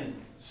can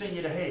send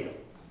you to hell.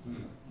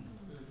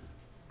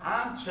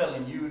 I'm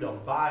telling you, the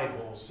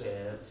Bible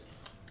says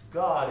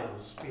God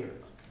is a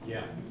spirit,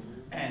 Yeah.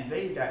 and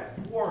they that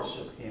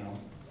worship him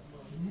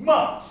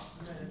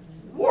must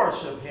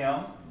worship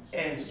him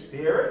in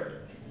spirit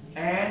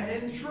and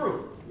in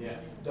truth. Yeah.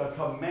 The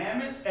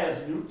commandments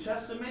as New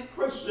Testament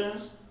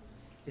Christians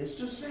is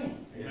to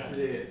sing, Yes, it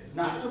is.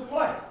 not to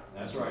play,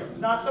 That's right.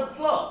 not to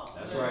pluck,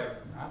 That's right.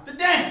 not to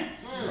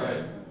dance.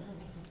 Right.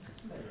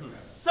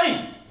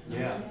 Sing.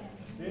 Yeah.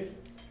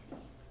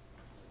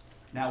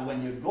 Now,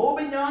 when you go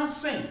beyond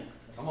singing,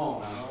 Come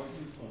on now.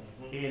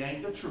 it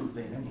ain't the truth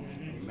anymore.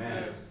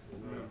 Amen.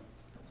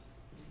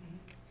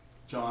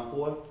 John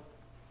 4,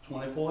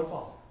 24 and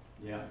following.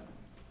 Yeah.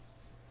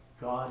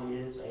 God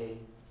is a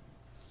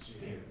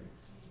spirit.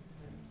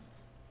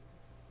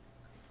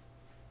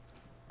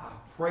 I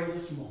pray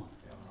this morning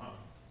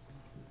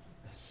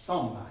that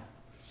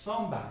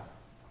somebody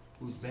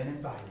who's been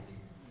invited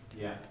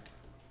here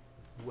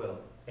Yeah. will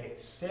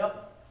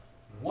accept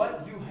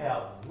what you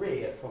have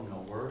read from the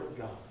Word of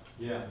God.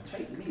 Yeah.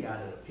 Take me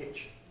out of the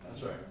picture.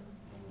 That's right.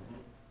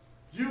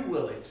 You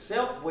will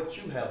accept what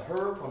you have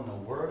heard from the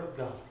Word of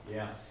God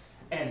Yeah.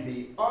 and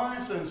be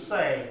honest and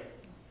say,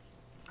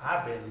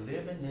 I've been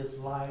living this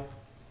life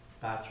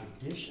by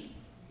tradition,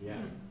 Yeah.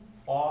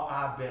 or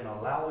I've been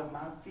allowing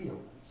my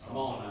feelings Come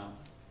on now.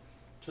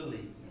 to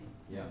lead me.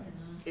 Yeah.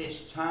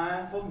 It's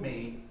time for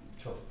me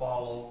to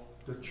follow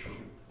the truth.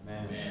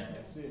 Man.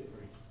 That's it,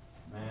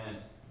 Man.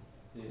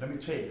 Let me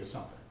tell you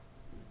something.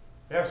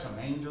 There are some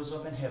angels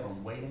up in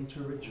heaven waiting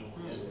to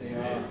rejoice. They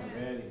are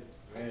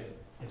ready.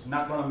 It's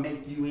not going to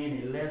make you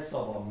any less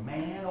of a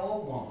man or a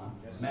woman.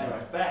 Yes, Matter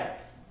right. of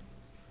fact,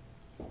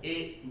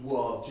 it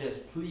will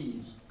just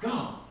please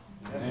God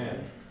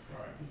Man.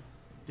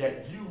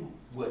 that you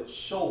would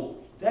show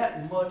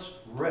that much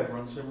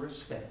reverence and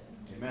respect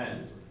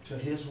Amen. to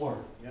His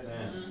Word, Yes,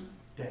 Man.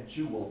 that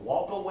you will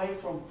walk away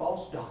from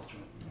false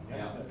doctrine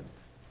Yeah.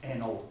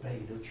 and obey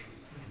the truth.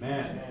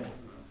 Man.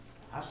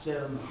 I've said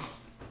enough.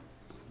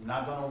 I'm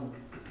not gonna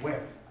wear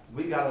it.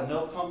 We got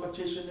enough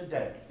competition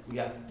today. We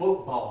got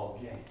football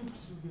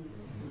games.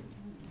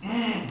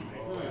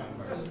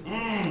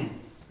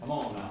 Come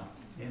on now.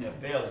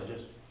 NFL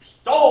just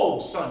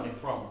stole Sunday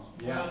from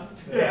us. Yeah.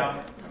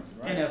 Yeah.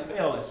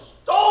 NFL has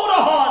stole the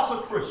hearts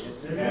of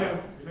Christians. Yeah.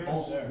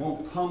 Folks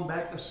won't come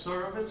back to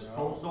service.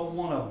 Folks don't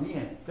want to be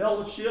in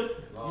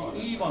fellowship. You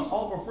even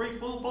offer free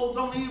food. Folks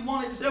don't even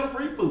want to sell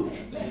free food.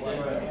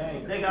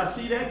 They got to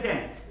see that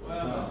game.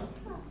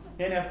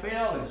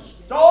 NFL has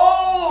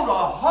stole the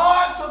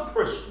hearts of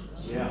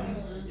Christians. Yeah.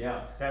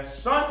 Yeah. That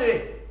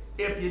Sunday,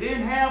 if you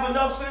didn't have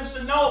enough sense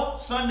to know,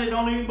 Sunday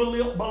don't even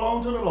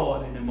belong to the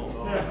Lord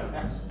anymore.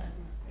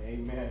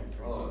 Amen.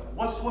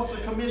 What's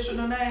the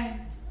commissioner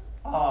name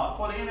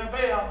for the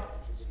NFL?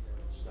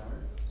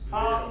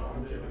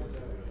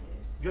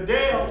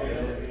 Goodell.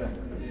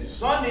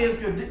 Sunday is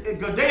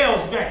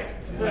Goodell's game.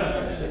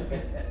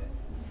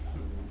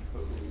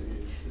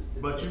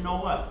 But you know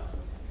what?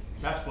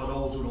 That's for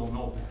those who don't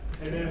know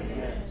better.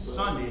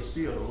 Sunday is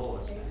still the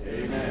Lord's day.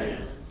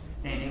 Amen.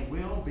 And it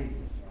will be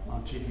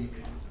until He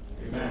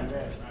comes. Amen.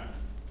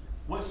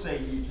 What say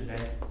ye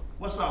today?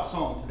 What's our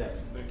song today?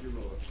 Thank you,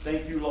 Lord.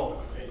 Thank you, Lord.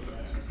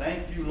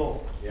 Thank you,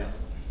 Lord. Yeah.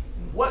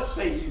 What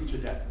say you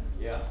today?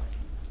 Yeah.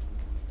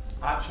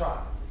 I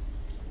tried.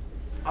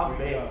 I'm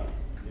begging.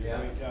 Yeah.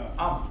 Great job.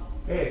 I'm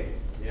begging.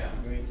 Yeah.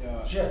 Great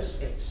job.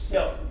 Just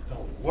accept the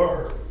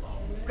word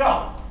of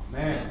God.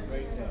 Man.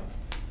 Great job.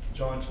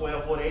 John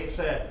 12:48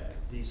 said,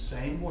 these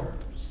same words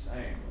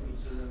Same.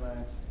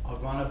 are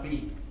going to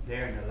be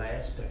there in the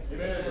last day.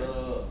 Yes,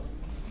 sir.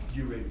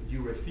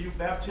 You refute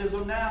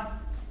baptism now,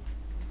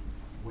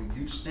 when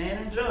you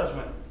stand in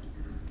judgment,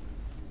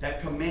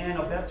 that command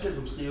of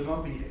baptism is still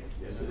going to be there.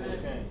 Yes, it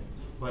is.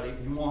 But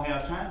you won't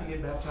have time to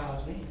get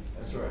baptized then.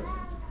 That's right.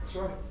 That's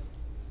right.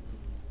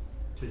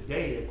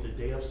 Today is the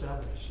day of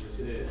salvation. Yes,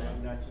 it is.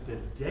 The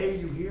day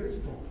you hear His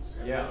voice,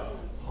 Yeah.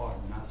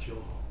 harden not your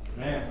heart.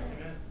 Man.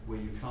 Will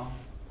you come?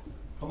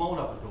 Come on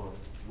up, daughter.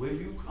 Will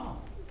you come?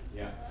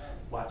 Yeah.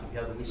 Why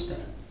together we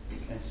stand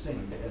and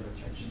sing the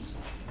invitation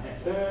song.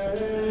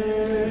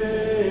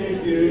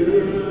 Thank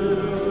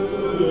you.